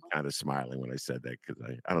 I'm No, kind of smiling when I said that because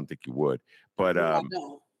I don't think you would. But no, I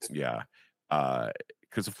don't. yeah,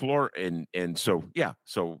 because the floor and so yeah.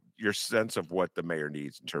 So your sense of what the mayor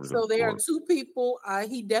needs in terms of So there are floor. two people.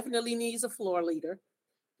 He definitely needs a floor leader,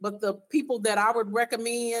 but the people that I would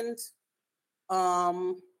recommend,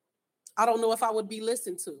 um, I don't know if I would be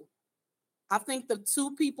listened to. I think the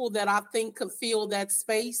two people that I think could fill that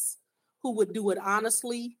space, who would do it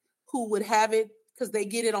honestly, who would have it because they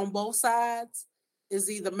get it on both sides,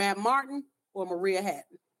 is either Matt Martin or Maria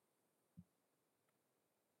Hatton.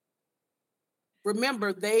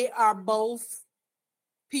 Remember, they are both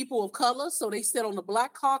people of color, so they sit on the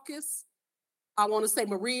Black caucus. I want to say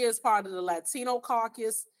Maria is part of the Latino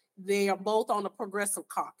caucus. They are both on the Progressive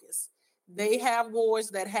caucus. They have wards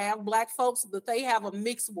that have Black folks, but they have a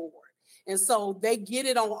mixed ward. And so they get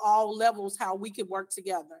it on all levels how we can work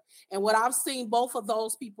together. And what I've seen both of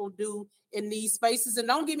those people do in these spaces, and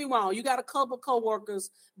don't get me wrong, you got a couple of coworkers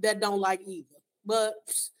that don't like either, but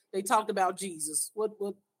they talked about Jesus. What?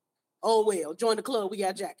 Oh, well, join the club. We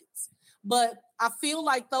got jackets. But I feel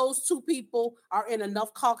like those two people are in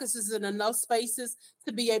enough caucuses and enough spaces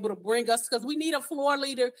to be able to bring us, because we need a floor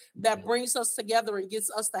leader that brings us together and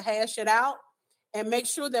gets us to hash it out and make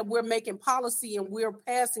sure that we're making policy and we're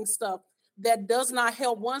passing stuff that does not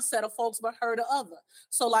help one set of folks but hurt the other.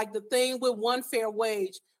 So like the thing with one fair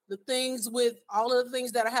wage, the things with all of the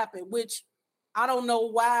things that are happening, which I don't know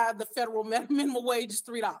why the federal minimum wage is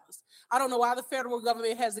 $3. I don't know why the federal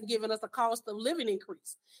government hasn't given us a cost of living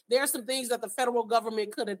increase. There are some things that the federal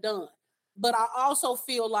government could have done. But I also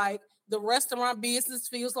feel like the restaurant business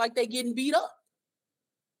feels like they're getting beat up.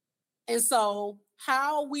 And so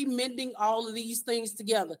how are we mending all of these things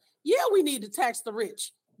together? Yeah, we need to tax the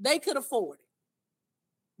rich. They could afford it.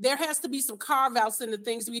 There has to be some carve-outs in the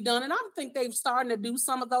things to be done. And I think they've started to do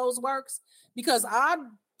some of those works, because I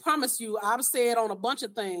promise you, I've said on a bunch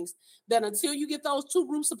of things that until you get those two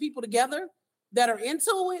groups of people together that are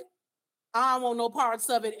into it, I don't want no parts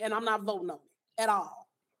of it, and I'm not voting on it at all.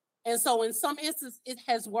 And so in some instances, it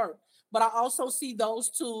has worked. But I also see those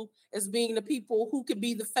two as being the people who could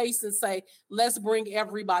be the face and say, let's bring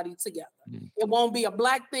everybody together. It won't be a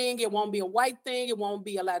Black thing. It won't be a white thing. It won't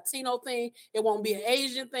be a Latino thing. It won't be an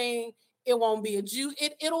Asian thing. It won't be a Jew.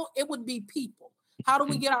 It would be people. How do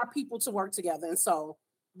we get our people to work together? And so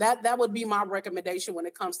that would be my recommendation when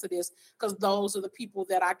it comes to this, because those are the people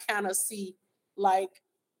that I kind of see like,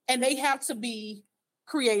 and they have to be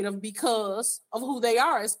creative because of who they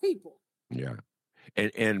are as people. Yeah.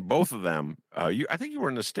 And both of them, I think you were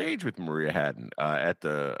on the stage with Maria Hatton at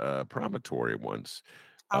the promontory once.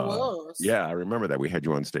 I was. Yeah, I remember that. We had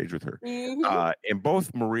you on stage with her. Mhm. And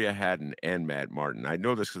both Maria Hatton and Matt Martin, I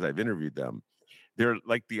know this because I've interviewed them. They're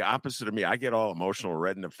like the opposite of me. I get all emotional,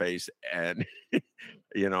 red in the face, and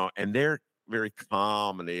and they're very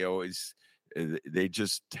calm, and they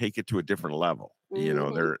just take it to a different level.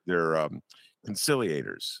 Mhm. They're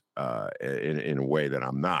conciliators in a way that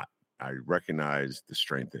I'm not. I recognize the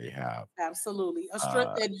strength they have. Absolutely. A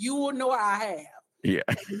strength that you will know I have. Yeah.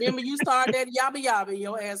 Remember, you start that yabba yabba,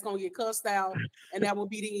 your ass gonna get cussed out, and that will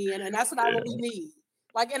be the end. And that's what we need.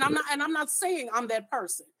 Like, and I'm not saying I'm that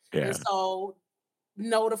person. Yeah. And so,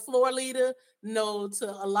 no to floor leader, no to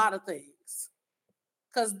a lot of things.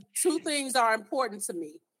 Because two things are important to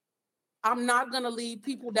me. I'm not gonna lead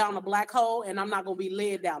people down a black hole, and I'm not gonna be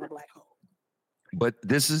led down a black hole. But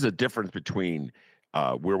this is a difference between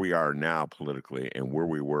where we are now politically and where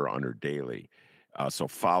we were under Daley. So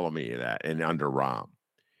follow me in that, and under Rahm.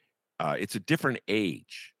 It's a different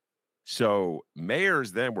age. So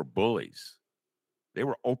mayors then were bullies. They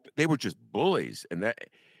were just bullies,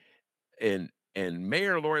 and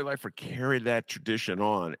Mayor Lori Lightfoot carried that tradition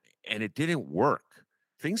on, and it didn't work.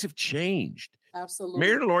 Things have changed. Absolutely.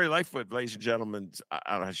 Mayor Lori Lightfoot, ladies and gentlemen, I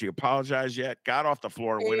don't know, has she apologized yet? Got off the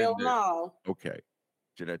floor and went in there. No. Okay.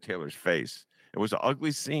 Jeanette Taylor's face. It was an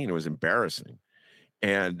ugly scene. It was embarrassing.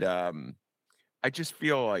 And I just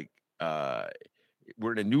feel like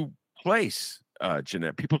we're in a new place,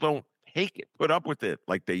 Jeanette. People don't put up with it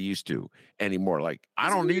like they used to anymore. Like, I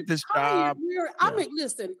don't need this job.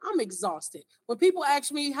 Listen, I'm exhausted. When people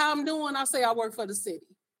ask me how I'm doing, I say I work for the city.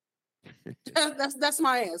 That's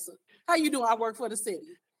my answer. How you doing? I work for the city.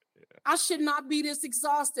 I should not be this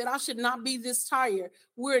exhausted. I should not be this tired.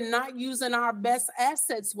 We're not using our best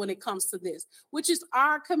assets when it comes to this, which is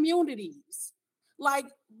our communities. Like,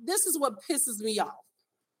 this is what pisses me off.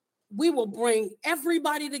 We will bring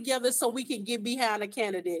everybody together so we can get behind a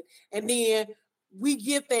candidate. And then we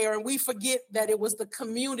get there and we forget that it was the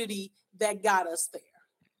community that got us there.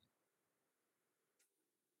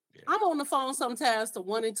 I'm on the phone sometimes to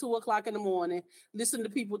 1 and 2 o'clock in the morning, listen to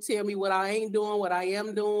people tell me what I ain't doing, what I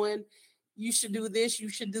am doing. You should do this, you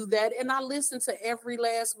should do that. And I listen to every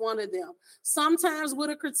last one of them. Sometimes with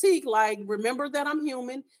a critique, like, remember that I'm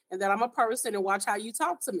human and that I'm a person, and watch how you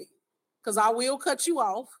talk to me. Because I will cut you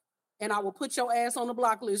off and I will put your ass on the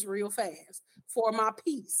block list real fast for my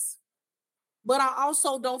peace. But I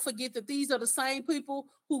also don't forget that these are the same people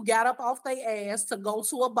who got up off their ass to go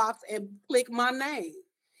to a box and click my name.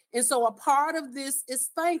 And so a part of this is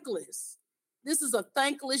thankless. This is a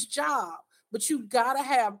thankless job, but you got to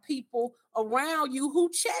have people around you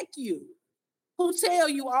who check you, who tell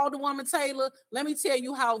you, Alderwoman Taylor, let me tell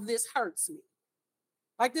you how this hurts me.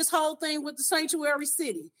 Like this whole thing with the sanctuary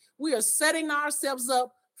city, we are setting ourselves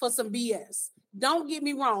up for some BS. Don't get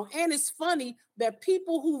me wrong. And it's funny that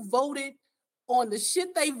people who voted on the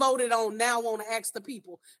shit they voted on now want to ask the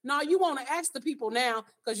people. No, you want to ask the people now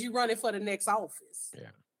because you're running for the next office.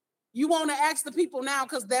 Yeah. You want to ask the people now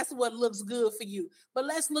because that's what looks good for you. But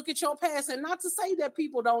let's look at your past, and not to say that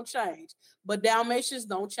people don't change, but Dalmatians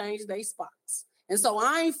don't change their spots. And so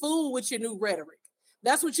I ain't fooled with your new rhetoric.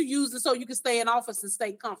 That's what you use so you can stay in office and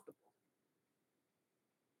stay comfortable.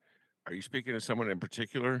 Are you speaking to someone in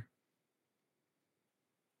particular?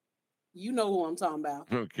 You know who I'm talking about.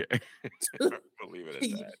 Okay. I'll leave it at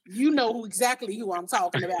that. You know exactly who I'm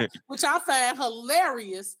talking about, which I find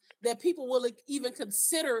hilarious that people will even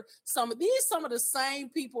consider some of the same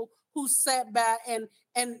people who sat back and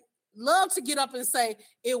love to get up and say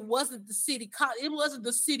it wasn't the city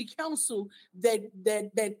council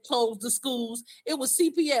that closed the schools. It was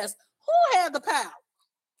CPS. Who had the power?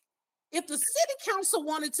 If the city council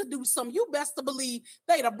wanted to do something, you best to believe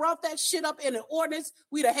they'd have brought that shit up in an ordinance.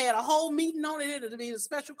 We'd have had a whole meeting on it. It'd be a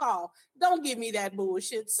special call. Don't give me that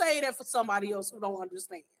bullshit. Say that for somebody else who don't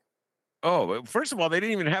understand. Oh, first of all, they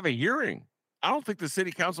didn't even have a hearing. I don't think the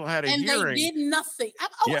city council had a hearing. And they did nothing.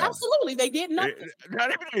 Absolutely. They did nothing.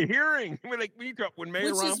 Not even a hearing. When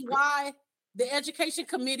Mayor Which is why the education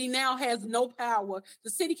committee now has no power. The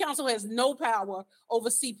city council has no power over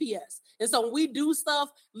CPS. And so when we do stuff,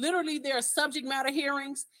 literally there are subject matter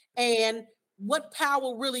hearings, and what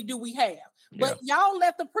power really do we have? But y'all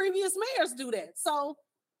let the previous mayors do that. So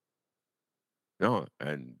no,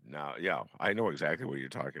 and now, I know exactly what you're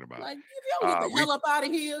talking about. Like, if y'all get the hell up out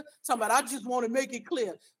of here, talking about, I just want to make it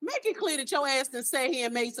clear. Make it clear that your ass done sat here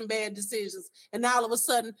and made some bad decisions. And now all of a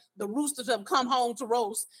sudden, the roosters have come home to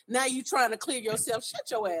roast. Now you trying to clear yourself. Shut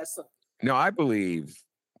your ass up. No, I believe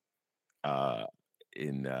for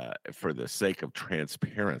the sake of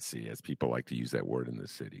transparency, as people like to use that word in the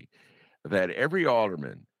city, that every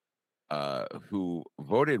alderman who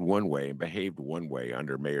voted one way and behaved one way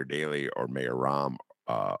under Mayor Daley or Mayor Rahm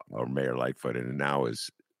or Mayor Lightfoot, and now is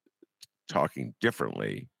talking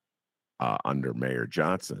differently under Mayor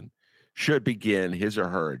Johnson, should begin his or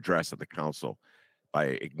her address at the council by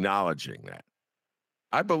acknowledging that.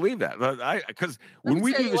 I believe that. Because when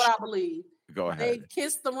we do this, I believe. Go ahead. They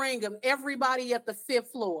kissed the ring of everybody at the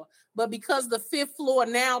 5th floor, but because the 5th floor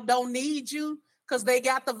now don't need you, because they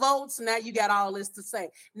got the votes, now you got all this to say.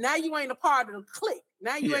 Now you ain't a part of the clique.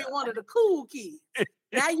 Now you ain't one of the cool kids.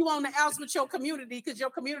 Now you on the outs with your community because your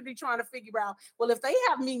community trying to figure out, well, if they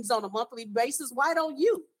have meetings on a monthly basis, why don't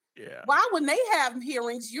you? Yeah. Why, when they have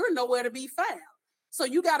hearings, you're nowhere to be found? So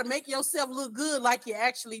you got to make yourself look good like you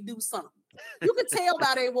actually do something. You can tell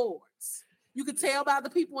by their awards. You can tell by the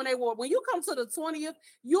people in their ward. When you come to the 20th,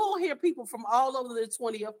 you'll hear people from all over the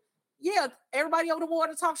 20th. Yeah, everybody over the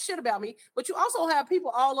water talk shit about me, but you also have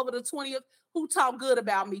people all over the 20th who talk good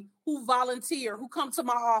about me, who volunteer, who come to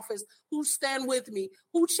my office, who stand with me,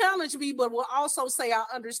 who challenge me, but will also say, I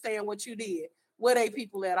understand what you did. Where they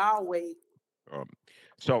people at our way?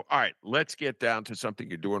 So, all right, let's get down to something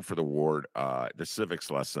you're doing for the ward, the civics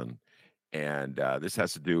lesson. And this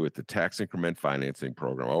has to do with the tax increment financing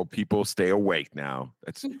program. Oh, people, stay awake now.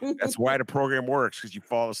 That's why the program works, because you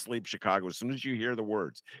fall asleep, Chicago. As soon as you hear the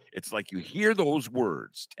words, it's like you hear those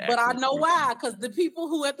words. But I know why, because the people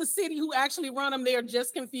who at the city who actually run them, they're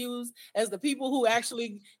just confused as the people who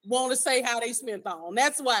actually want to say how they spent on.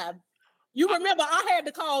 That's why. You remember I had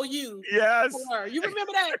to call you. Yes. You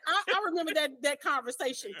remember that? I remember that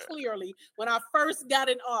conversation clearly when I first got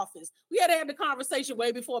in office. We had the conversation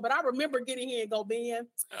way before, but I remember getting here and go, Ben,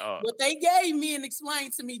 what they gave me and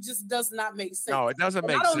explained to me just does not make sense. No, it doesn't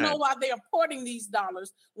make sense. I don't know why they're porting these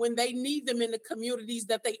dollars when they need them in the communities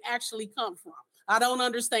that they actually come from. I don't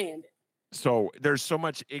understand it. So there's so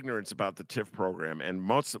much ignorance about the TIF program, and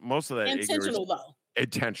most of that intentional ignorance, though.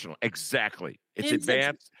 Intentional. Exactly. It's Intentional.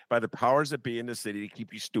 advanced by the powers that be in the city to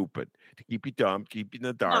keep you stupid, to keep you dumb, keep you in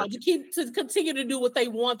the dark. No, to continue to do what they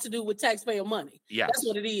want to do with taxpayer money. Yes. That's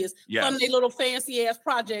what it is. Yes. Fund their little fancy ass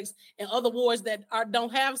projects in other wards that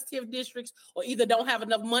don't have TIF districts or either don't have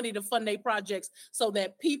enough money to fund their projects, so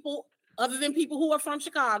that people other than people who are from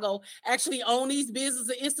Chicago actually own these businesses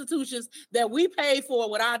and institutions that we pay for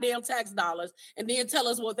with our damn tax dollars, and then tell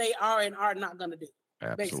us what they are and are not going to do.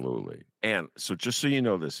 Absolutely. Basically. And so just so you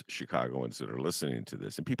know this, Chicagoans that are listening to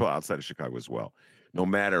this and people outside of Chicago as well, no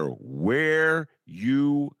matter where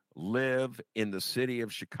you live in the city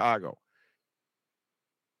of Chicago,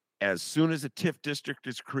 as soon as a TIF district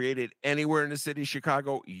is created anywhere in the city of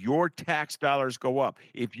Chicago, your tax dollars go up.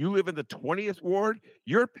 If you live in the 20th ward,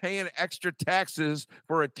 you're paying extra taxes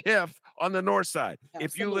for a TIF on the north side. Absolutely.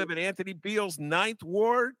 If you live in Anthony Beale's 9th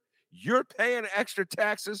ward, you're paying extra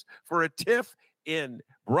taxes for a TIF in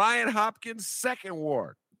Brian Hopkins' 2nd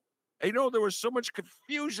ward. And, you know, there was so much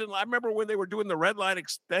confusion. I remember when they were doing the red line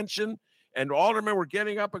extension and aldermen were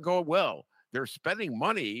getting up and going, well, they're spending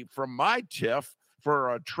money from my TIF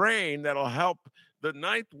for a train that'll help the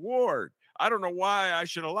 9th ward. I don't know why I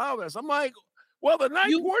should allow this. I'm like, well, the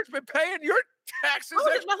 9th ward's been paying your taxes. Who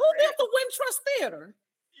built the Wintrust Theater?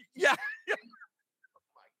 Yeah. Oh,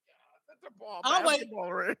 my God. That's a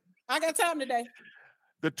ball. I got time today.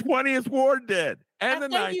 The 20th ward did, and the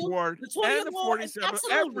 9th ward, and the 47th.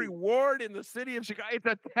 Every ward in the city of Chicago. It's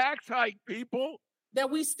a tax hike, people.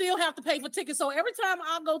 That we still have to pay for tickets. So every time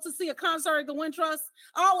I go to see a concert at the Wintrust,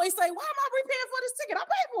 I always say, why am I repaying for this ticket? I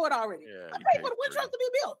paid for it already. Yeah, I paid for the Wintrust to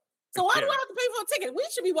be built. So why do I have to pay for a ticket? We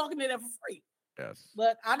should be walking in there for free. Yes.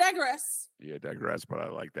 But I digress. Yeah, digress, but I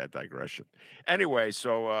like that digression. Anyway,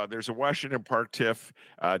 so there's a Washington Park TIF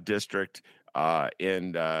district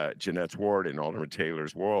in Jeanette's ward, in Alderwoman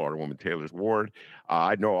Taylor's ward.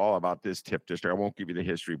 I know all about this TIF district. I won't give you the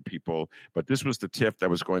history, people, but this was the TIF that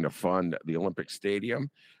was going to fund the Olympic Stadium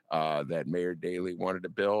that Mayor Daley wanted to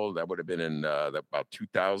build. That would have been in about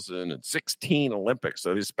 2016 Olympics.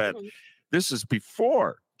 So they spent, this is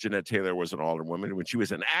before Jeanette Taylor was an alderwoman, when she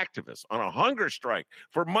was an activist on a hunger strike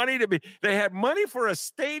for money to be, they had money for a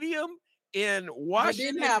stadium in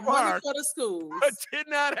Washington didn't have Park, money for the schools, but did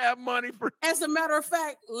not have money for. As a matter of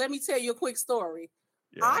fact, let me tell you a quick story.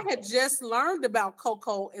 Yeah. I had just learned about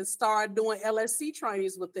Coco and started doing LSC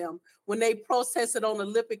trainings with them when they protested on the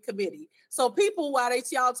Olympic Committee. So people, while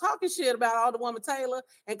y'all talking shit about Alderwoman Taylor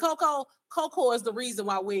and Coco is the reason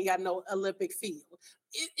why we ain't got no Olympic field.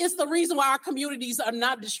 It's the reason why our communities are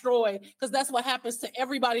not destroyed, because that's what happens to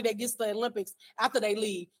everybody that gets the Olympics after they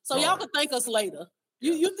leave. So y'all can thank us later.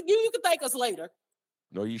 You can thank us later.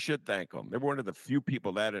 No, you should thank them. They were one of the few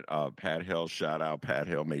people that Pat Hill, shout out Pat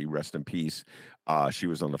Hill, may you rest in peace. She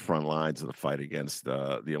was on the front lines of the fight against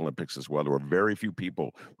the Olympics as well. There were very few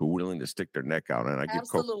people who were willing to stick their neck out, and I give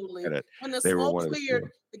absolutely credit. When the smoke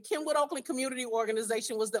cleared, the Kenwood Oakland Community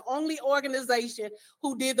Organization was the only organization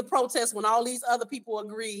who did the protest when all these other people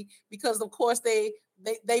agreed, because of course they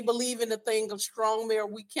believe in the thing of strong mayor,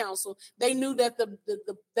 weak council. They knew that the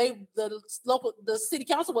city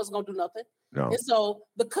council wasn't going to do nothing. No. And so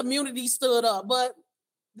the community stood up, but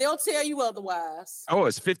they'll tell you otherwise. Oh,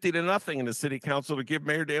 it's 50-0 in the city council to give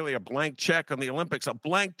Mayor Daley a blank check on the Olympics. A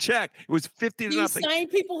blank check. It was 50-0. These same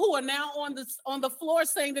people who are now on the floor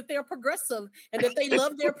saying that they're progressive and that they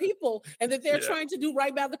love their people and that they're trying to do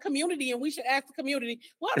right by the community, and we should ask the community.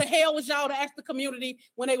 Why the hell was y'all to ask the community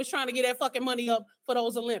when they was trying to get that fucking money up for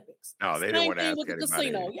those Olympics? No, they didn't want to ask with anybody. The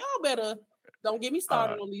casino. Y'all better don't get me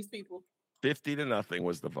started on these people. 50-0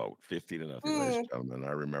 was the vote. 50-0, ladies and gentlemen. I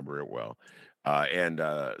remember it well. And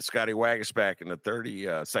Scotty Wagasback in the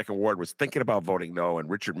 32nd ward was thinking about voting no, and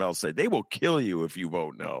Richard Mell said, they will kill you if you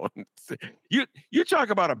vote no. you talk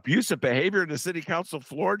about abusive behavior in the city council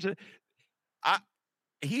floor.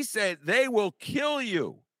 He said, they will kill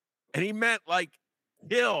you. And he meant like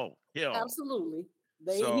kill. Absolutely.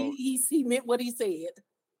 He meant what he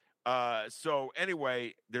said. So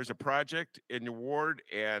anyway, there's a project in your ward,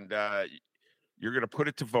 and you're going to put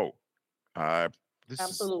it to vote.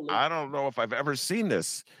 Absolutely. I don't know if I've ever seen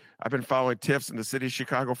this. I've been following TIFs in the city of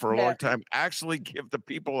Chicago for a long time. Actually give the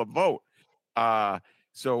people a vote.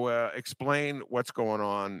 So explain what's going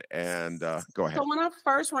on, and go ahead. So when I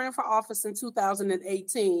first ran for office in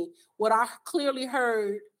 2018, what I clearly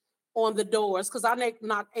heard on the doors, because I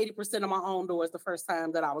knocked 80% of my own doors the first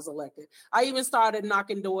time that I was elected. I even started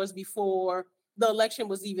knocking doors before the election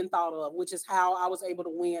was even thought of, which is how I was able to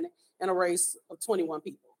win in a race of 21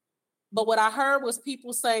 people. But what I heard was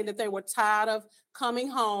people saying that they were tired of coming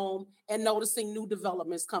home and noticing new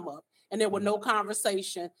developments come up. and there were no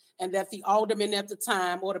conversation, and that the alderman at the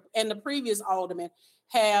time and the previous alderman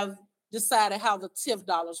have decided how the TIF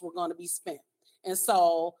dollars were going to be spent. And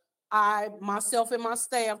so I, myself and my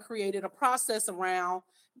staff, created a process around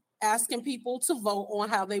asking people to vote on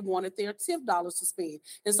how they wanted their TIF dollars to spend.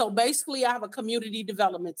 And so basically I have a community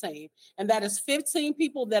development team, and that is 15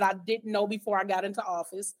 people that I didn't know before I got into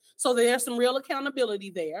office. So there's some real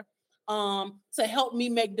accountability there to help me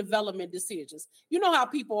make development decisions. You know how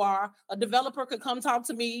people are. A developer could come talk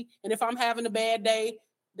to me, and if I'm having a bad day,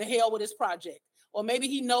 the hell with his project. Or maybe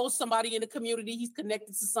he knows somebody in the community, he's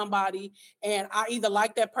connected to somebody, and I either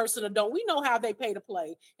like that person or don't. We know how they pay to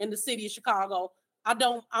play in the city of Chicago.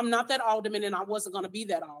 I'm not that alderman, and I wasn't going to be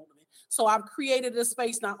that alderman. So I've created a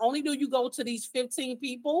space. Not only do you go to these 15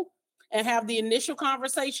 people and have the initial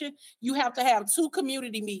conversation, you have to have 2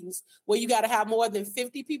 community meetings where you got to have more than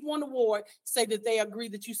 50 people on the ward say that they agree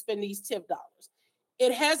that you spend these TIF dollars.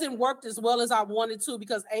 It hasn't worked as well as I wanted to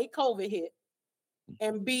because A, COVID hit,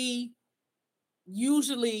 and B,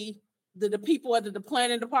 usually the people at the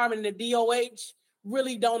planning department and the DOH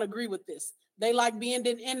really don't agree with this. They like being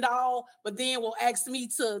the end all, but then will ask me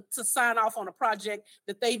to sign off on a project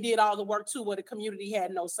that they did all the work to where the community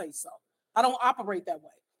had no say so. I don't operate that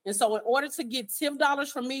way. And so in order to get TIF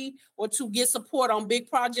dollars from me or to get support on big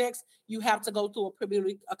projects, you have to go through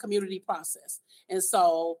a community process. And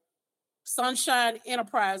so Sunshine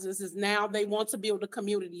Enterprises is now, they want to build a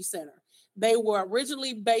community center. They were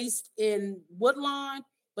originally based in Woodlawn,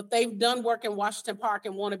 but they've done work in Washington Park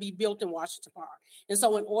and want to be built in Washington Park. And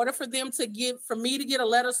so in order for me to get a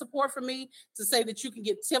letter of support from me to say that you can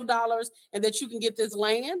get TIF dollars and that you can get this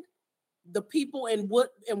land, the people in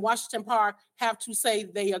Washington Park have to say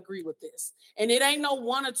they agree with this. And it ain't no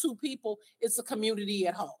 1 or 2 people, it's a community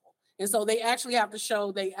at whole. And so they actually have to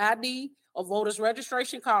show their ID or voter's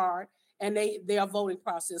registration card and their voting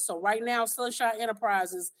process. So right now, Sunshine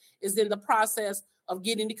Enterprises is in the process of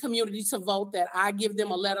getting the community to vote, that I give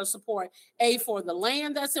them a letter of support, A, for the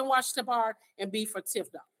land that's in Washington Park, and B, for TIF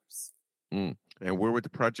dollars. And where would the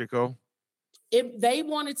project go? They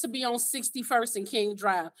wanted to be on 61st and King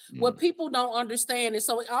Drive. What people don't understand is,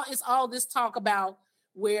 so it's all this talk about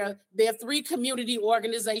where there are 3 community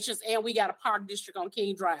organizations and we got a park district on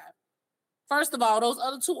King Drive. First of all, those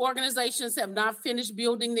other 2 organizations have not finished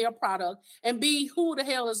building their product. And B, who the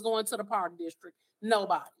hell is going to the park district?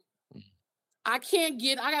 Nobody. I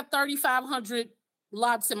got 3,500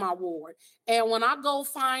 lots in my ward. And when I go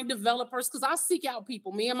find developers, because I seek out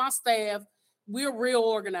people, me and my staff, we're real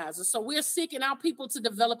organizers. So we're seeking out people to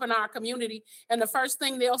develop in our community. And the first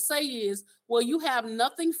thing they'll say is, well, you have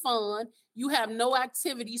nothing fun. You have no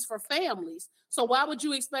activities for families. So why would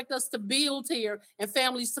you expect us to build here and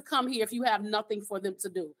families to come here if you have nothing for them to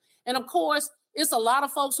do? And of course, it's a lot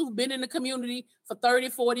of folks who've been in the community for 30,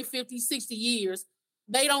 40, 50, 60 years.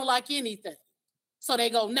 They don't like anything. So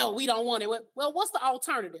they go, no, we don't want it. Well, what's the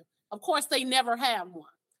alternative? Of course, they never have one.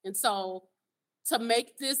 And so to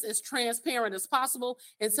make this as transparent as possible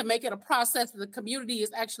and to make it a process that the community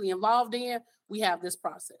is actually involved in, we have this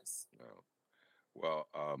process. Well,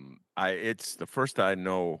 it's the first I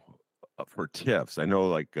know for TIFs. I know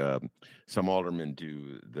like some aldermen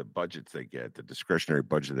do the budgets they get, the discretionary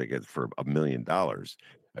budget they get for $1 million.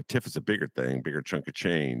 A TIF is a bigger thing, bigger chunk of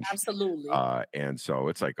change. Absolutely. And so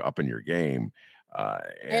it's like up in your game.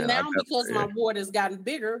 And now because my ward has gotten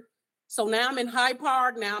bigger, so now I'm in Hyde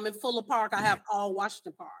Park, now I'm in Fuller Park, I have all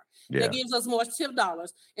Washington Park. Yeah. That gives us more TIF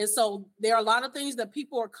dollars. And so there are a lot of things that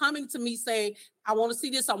people are coming to me saying, I want to see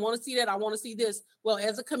this, I want to see that, I want to see this. Well,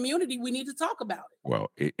 as a community, we need to talk about it.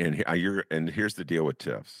 Well, and here's the deal with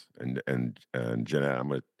TIFs. And Jeanette, I'm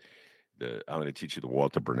going to teach you the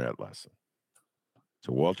Walter Burnett lesson.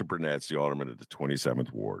 So Walter Burnett's the alderman of the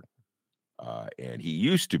 27th Ward. And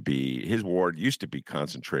his ward used to be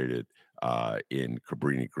concentrated in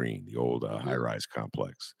Cabrini Green, the old high-rise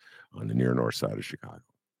complex on the near north side of Chicago.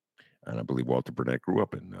 And I believe Walter Burnett grew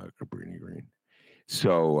up in Cabrini Green.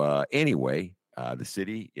 So anyway, the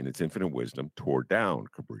city, in its infinite wisdom, tore down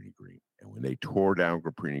Cabrini Green. And when they tore down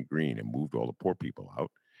Cabrini Green and moved all the poor people out,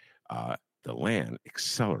 the land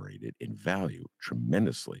accelerated in value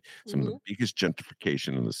tremendously. Some of the biggest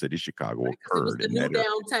gentrification in the city of Chicago occurred in that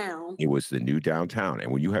downtown. It was the new downtown.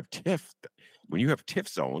 And when you have TIF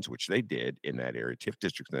zones, which they did in that area, TIF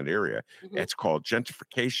districts in that area, it's called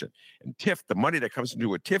gentrification. And TIF, the money that comes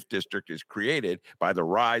into a TIF district is created by the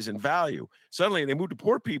rise in value. Suddenly they moved the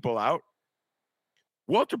poor people out.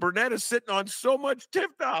 Walter Burnett is sitting on so much TIF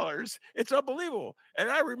dollars. It's unbelievable.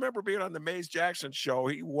 And I remember being on the Mays Jackson show.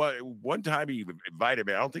 One time he invited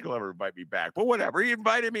me. I don't think he'll ever invite me back, but whatever. He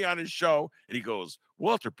invited me on his show, and he goes,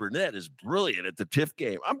 Walter Burnett is brilliant at the TIF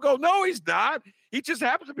game. I'm going, no, he's not. He just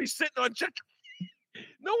happens to be sitting on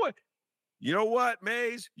no one. You know what,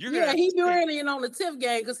 Mays? He's brilliant on the TIF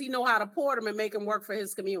game because he know how to port him and make him work for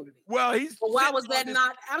his community. Well, why was that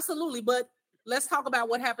not? Absolutely, but let's talk about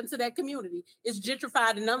what happened to that community. It's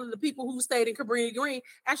gentrified, and none of the people who stayed in Cabrini Green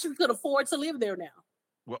actually could afford to live there now.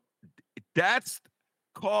 Well, that's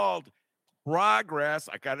called progress.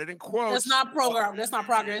 I got it in quotes. That's not program. That's not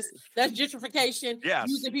progress. That's gentrification. Yes.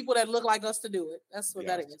 Using people that look like us to do it. That's what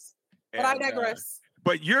that is. But I digress.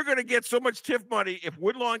 But you're going to get so much TIF money if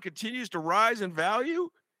Woodlawn continues to rise in value.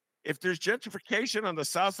 If there's gentrification on the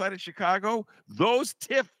south side of Chicago, those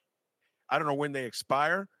TIF, I don't know when they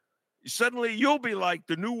expire, suddenly you'll be like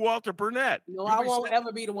the new Walter Burnett. No, I won't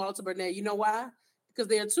ever be the Walter Burnett. You know why? Because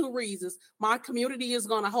there are two reasons. My community is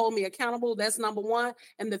going to hold me accountable. That's number one.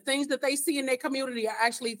 And the things that they see in their community are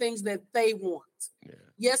actually things that they want. Yeah.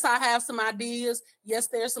 Yes, I have some ideas. Yes,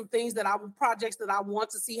 there's some things projects that I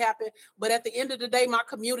want to see happen. But at the end of the day, my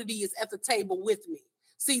community is at the table with me.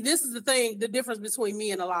 See, this is the difference between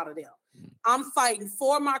me and a lot of them. I'm fighting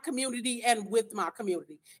for my community and with my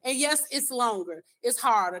community. And yes, it's longer. It's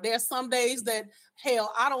harder. There's some days that,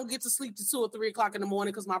 hell, I don't get to sleep till 2 or 3 o'clock in the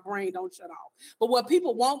morning because my brain don't shut off. But what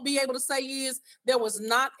people won't be able to say is there was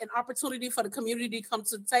not an opportunity for the community to come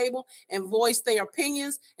to the table and voice their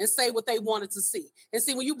opinions and say what they wanted to see. And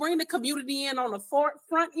see, when you bring the community in on the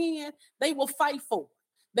front end, they will fight for it.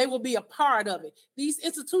 They will be a part of it. These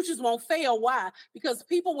institutions won't fail. Why? Because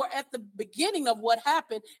people were at the beginning of what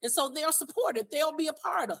happened, and so they'll support it. They'll be a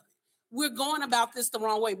part of it. We're going about this the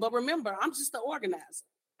wrong way. But remember, I'm just the organizer.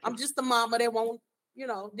 I'm just the mama that won't,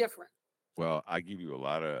 different. Well, I give you a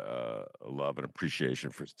lot of love and appreciation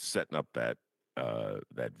for setting up that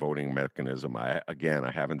voting mechanism. I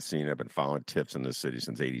haven't seen it. I've been following TIFs in this city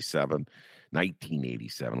since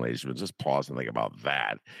 1987, ladies. But just pause and think about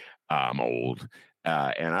that. I'm old.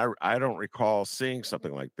 And I don't recall seeing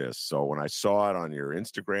something like this. So when I saw it on your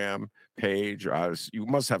Instagram page, you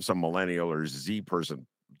must have some millennial or Z person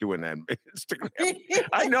doing that on Instagram.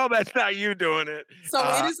 I know that's not you doing it. So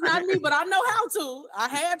it is not me, but I know how to. I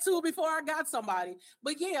had to before I got somebody.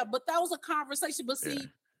 But that was a conversation. But see,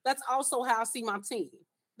 that's also how I see my team.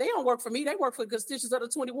 They don't work for me. They work for the constituents of the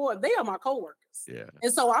 20 ward. They are my coworkers. Yeah.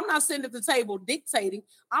 And so I'm not sitting at the table dictating.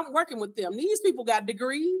 I'm working with them. These people got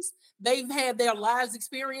degrees. They've had their lives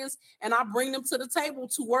experience, and I bring them to the table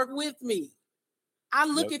to work with me. I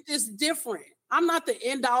look at this different. I'm not the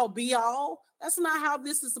end all be all. That's not how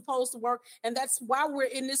this is supposed to work. And that's why we're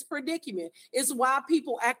in this predicament. It's why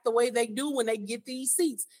people act the way they do when they get these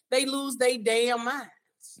seats. They lose their damn minds.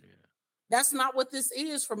 Yeah. That's not what this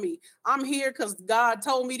is for me. I'm here because God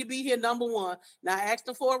told me to be here, number one. Now, I asked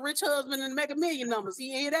him for a rich husband and make $1 million numbers.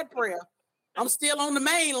 He ain't hear that prayer. I'm still on the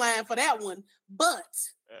main line for that one. But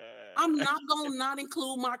I'm not going to not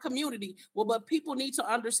include my community. Well, but people need to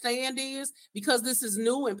understand is because this is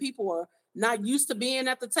new and people are not used to being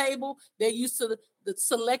at the table. They're used to the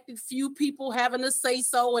selected few people having to say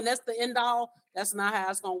so, and that's the end all. That's not how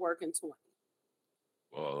it's going to work in 20.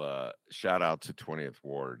 Well, shout out to 20th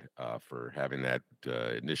Ward for having that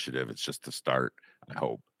initiative. It's just the start, I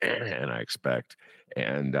hope, and I expect.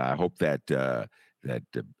 And I hope that that $1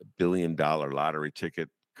 billion lottery ticket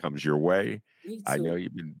comes your way. I know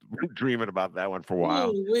you've been dreaming about that one for a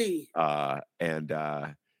while. And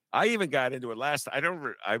I even got into it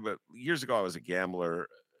years ago, I was a gambler,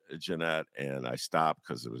 Jeanette, and I stopped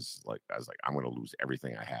because I was like, I'm going to lose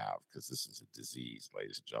everything I have because this is a disease,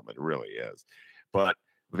 ladies and gentlemen. It really is. But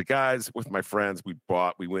the guys with my friends, we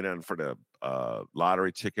went in for the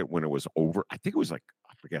lottery ticket when it was over. I think it was I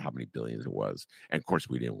forget how many billions it was. And of course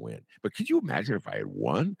we didn't win. But could you imagine if I had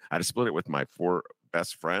won? I'd have split it with my 4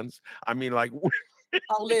 best friends. I mean, oh,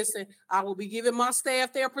 listen, I will be giving my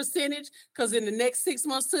staff their percentage because in the next 6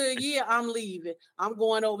 months to a year, I'm leaving. I'm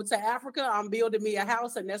going over to Africa. I'm building me a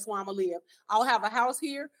house, and that's where I'm going to live. I'll have a house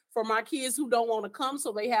here for my kids who don't want to come,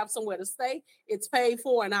 so they have somewhere to stay. It's paid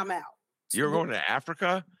for, and I'm out. You're going to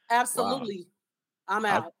Africa? Absolutely. Wow. I'm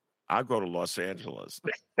out. I'll go to Los Angeles.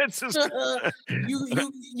 It's just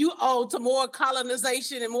you owe to more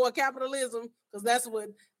colonization and more capitalism because that's what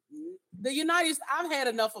the United States. I've had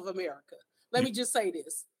enough of America. Let me just say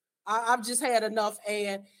this. I've just had enough.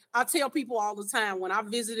 And I tell people all the time when I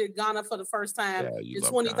visited Ghana for the first time in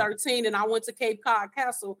 2013 and I went to Cape Cod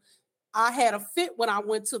Castle, I had a fit when I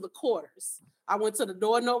went to the quarters. I went to the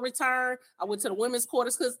door no return. I went to the women's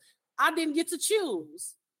quarters because I didn't get to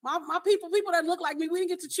choose. My people that look like me, we didn't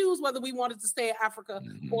get to choose whether we wanted to stay in Africa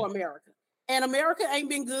or America. And America ain't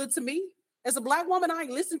been good to me. As a Black woman, I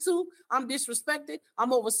ain't listened to. I'm disrespected.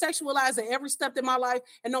 I'm over-sexualized at every step in my life.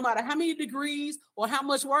 And no matter how many degrees or how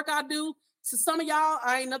much work I do, to some of y'all,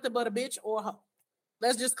 I ain't nothing but a bitch or a hoe.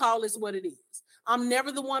 Let's just call this what it is. I'm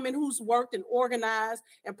never the woman who's worked and organized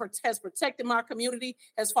and has protected my community,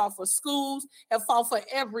 has fought for schools, have fought for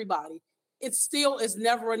everybody. It still is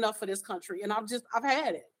never enough for this country. And I've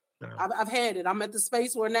had it. I've had it. I'm at the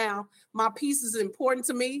space where now my peace is important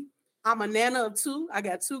to me. I'm a nana of 2. I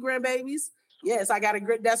got 2 grandbabies. Yes, I got a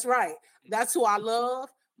great. That's right. That's who I love.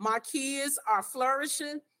 My kids are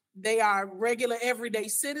flourishing. They are regular, everyday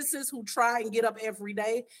citizens who try and get up every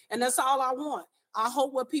day. And that's all I want. I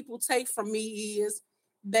hope what people take from me is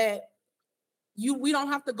that we don't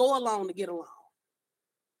have to go along to get along.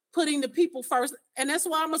 Putting the people first. And that's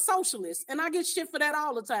why I'm a socialist. And I get shit for that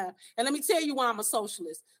all the time. And let me tell you why I'm a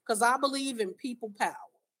socialist. Because I believe in people power.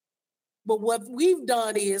 But what we've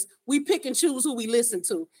done is we pick and choose who we listen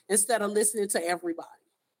to instead of listening to everybody.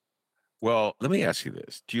 Well, let me ask you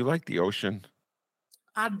this. Do you like the ocean?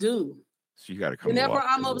 I do. So you got to come. Whenever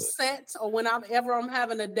I'm upset or whenever I'm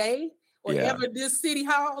having a day or ever this city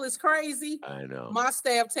hall is crazy, I know. My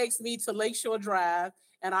staff takes me to Lakeshore Drive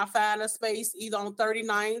and I find a space either on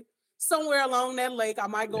 39th, somewhere along that lake. I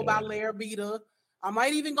might go by Larabita. I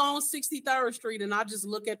might even go on 63rd Street and I just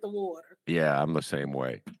look at the water. Yeah, I'm the same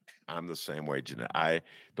way. Jeanette.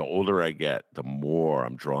 The older I get, the more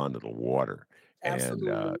I'm drawn to the water.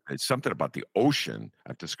 Absolutely. And it's something about the ocean.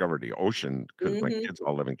 I've discovered the ocean because my kids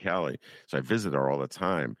all live in Cali. So I visit her all the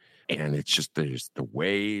time. And it's just, there's the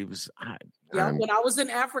waves. When I was in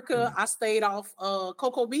Africa, I stayed off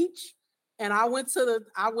Cocoa Beach. And I went to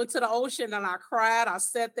the ocean and I cried. I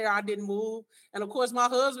sat there. I didn't move. And of course, my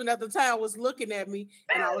husband at the time was looking at me.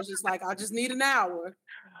 And I was just like, I just need an hour.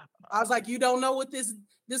 I was like, you don't know what this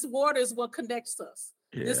water is what connects us.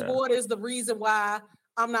 Yeah. This water is the reason why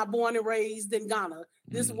I'm not born and raised in Ghana.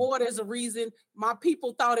 This water is the reason my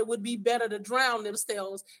people thought it would be better to drown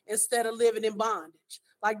themselves instead of living in bondage.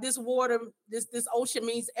 Like this water, this ocean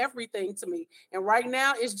means everything to me. And right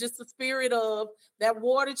now it's just the spirit of that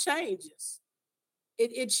water changes.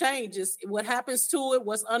 It changes. What happens to it,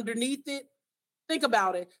 what's underneath it. Think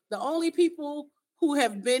about it. The only things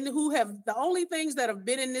that have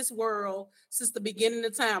been in this world since the beginning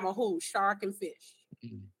of time are who? Shark and fish.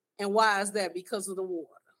 And why is that? Because of the water.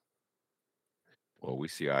 Well, we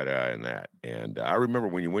see eye to eye in that. And I remember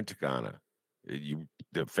when you went to Ghana,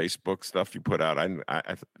 the Facebook stuff you put out, I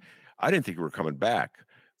didn't think you were coming back.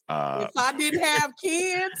 If I didn't have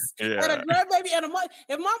kids and a grandbaby and a mother,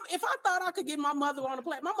 if I thought I could get my mother on a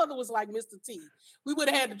plane, my mother was like Mr. T. We would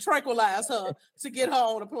have had to tranquilize her to get her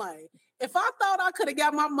on a plane. If I thought I could have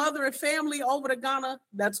got my mother and family over to Ghana,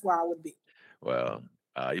 that's where I would be. Well,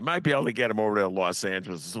 you might be able to get them over to Los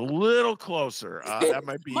Angeles. It's a little closer. That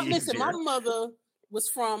might be easier. Listen, my mother was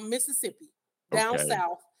from Mississippi, down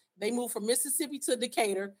south. They moved from Mississippi to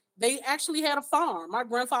Decatur. They actually had a farm. My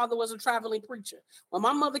grandfather was a traveling preacher. When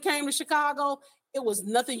my mother came to Chicago, it was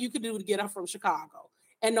nothing you could do to get her from Chicago.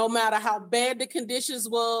 And no matter how bad the conditions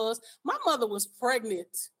was, my mother was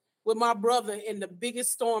pregnant with my brother in the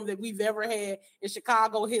biggest storm that we've ever had in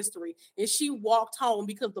Chicago history. And she walked home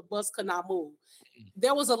because the bus could not move.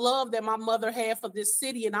 There was a love that my mother had for this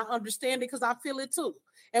city, and I understand it because I feel it too.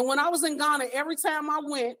 And when I was in Ghana, every time I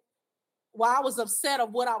went, while I was upset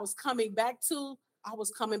of what I was coming back to, I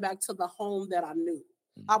was coming back to the home that I knew.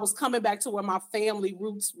 I was coming back to where my family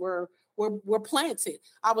roots were planted.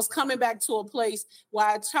 I was coming back to a place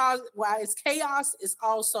where it's chaos,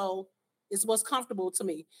 it's what's comfortable to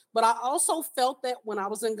me. But I also felt that when I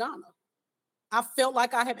was in Ghana. I felt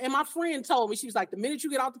like and my friend told me, she was like, the minute you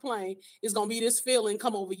get off the plane, it's going to be this feeling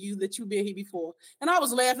come over you that you've been here before. And I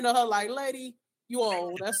was laughing at her like, lady, you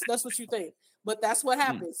old. That's what you think. But that's what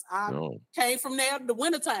happens. I came from there in the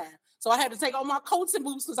wintertime. So I had to take all my coats and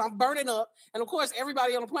boots because I'm burning up. And of course,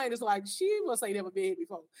 everybody on the plane is like, she must ain't never been here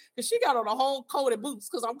before. Because she got on a whole coat and boots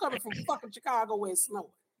because I'm coming from fucking Chicago where it's snowing.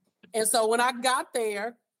 And so when I got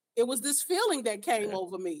there, it was this feeling that came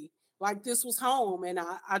over me. Like this was home. And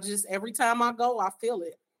I just, every time I go, I feel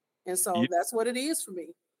it. And so that's what it is for me.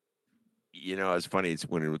 You know, it's funny. It's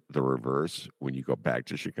the reverse when you go back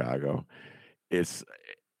to Chicago. It's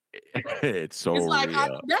so like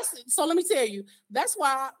real. So let me tell you, that's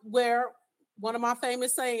where one of my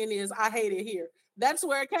famous saying is, I hate it here. That's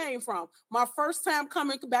where it came from. My first time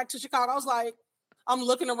coming back to Chicago, I was like, I'm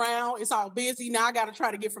looking around. It's all busy. Now I got to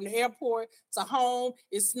try to get from the airport to home.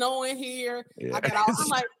 It's snowing here. I'm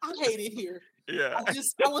like, I hate it here. Yeah.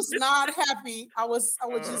 I was not happy. I was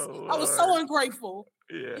so ungrateful.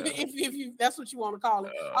 Yeah. If that's what you want to call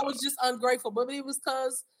it. I was just ungrateful, but it was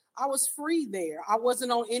because I was free there. I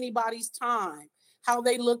wasn't on anybody's time. How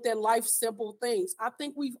they looked at life, simple things. I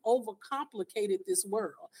think we've overcomplicated this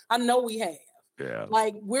world. I know we have. Yeah.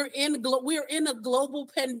 Like we're in a global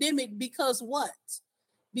pandemic because what?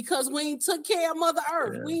 Because we ain't took care of Mother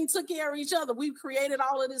Earth. Yeah. We ain't took care of each other. We've created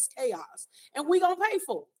all of this chaos, and we gonna pay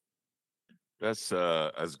for it. That's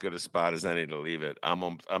as good a spot as any to leave it.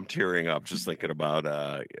 I'm tearing up just thinking about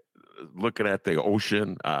looking at the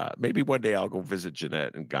ocean. Maybe one day I'll go visit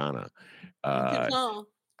Jeanette in Ghana. You can come.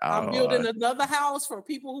 I'm building another house for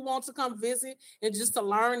people who want to come visit and just to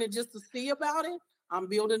learn and just to see about it. I'm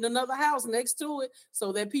building another house next to it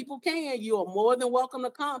so that people can. You are more than welcome to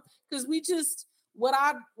come, because we just what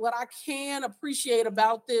I can appreciate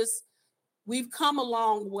about this, we've come a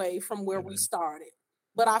long way from where we started.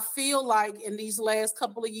 But I feel like in these last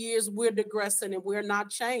couple of years, we're digressing and we're not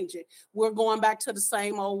changing. We're going back to the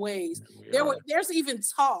same old ways. There's even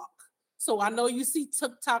talk. So I know you see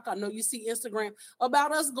TikTok, I know you see Instagram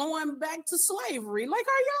about us going back to slavery. Like,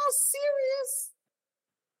 are y'all serious?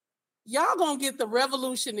 Y'all gonna get the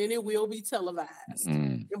revolution and it will be televised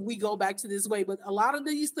if we go back to this way. But a lot of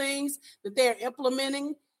these things that they're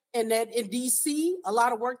implementing and that in DC, a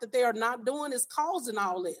lot of work that they are not doing is causing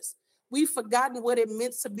all this. We've forgotten what it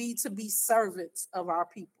meant to be servants of our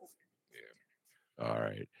people. Yeah. All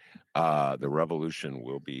right. The revolution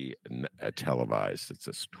will be televised. It's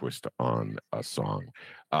a twist on a song.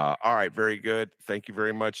 All right. Very good. Thank you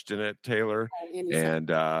very much, Jeanette Taylor. And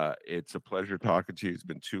it's a pleasure talking to you. It's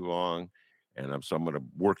been too long. And I'm going to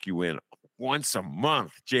work you in once a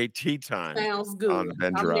month, JT time. Sounds good. On the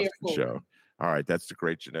Ben Joravsky Show. All right. That's the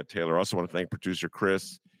great Jeanette Taylor. I also want to thank producer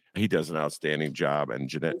Chris. He does an outstanding job. And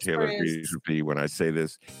Jeanette Taylor agrees with me when I say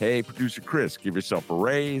this. Hey, producer Chris, give yourself a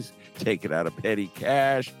raise. Take it out of petty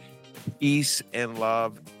cash. Peace and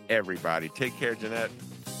love, everybody. Take care, Jeanette.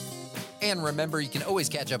 And remember, you can always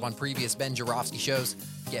catch up on previous Ben Joravsky shows,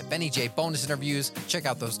 get Benny J bonus interviews, check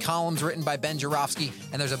out those columns written by Ben Joravsky,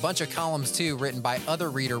 and there's a bunch of columns, too, written by other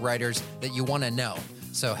reader writers that you want to know.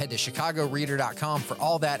 So head to chicagoreader.com for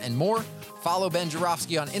all that and more. Follow Ben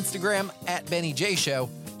Joravsky on Instagram at Benny J Show,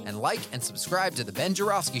 and like and subscribe to The Ben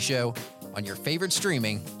Joravsky Show on your favorite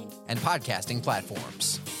streaming and podcasting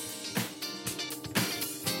platforms.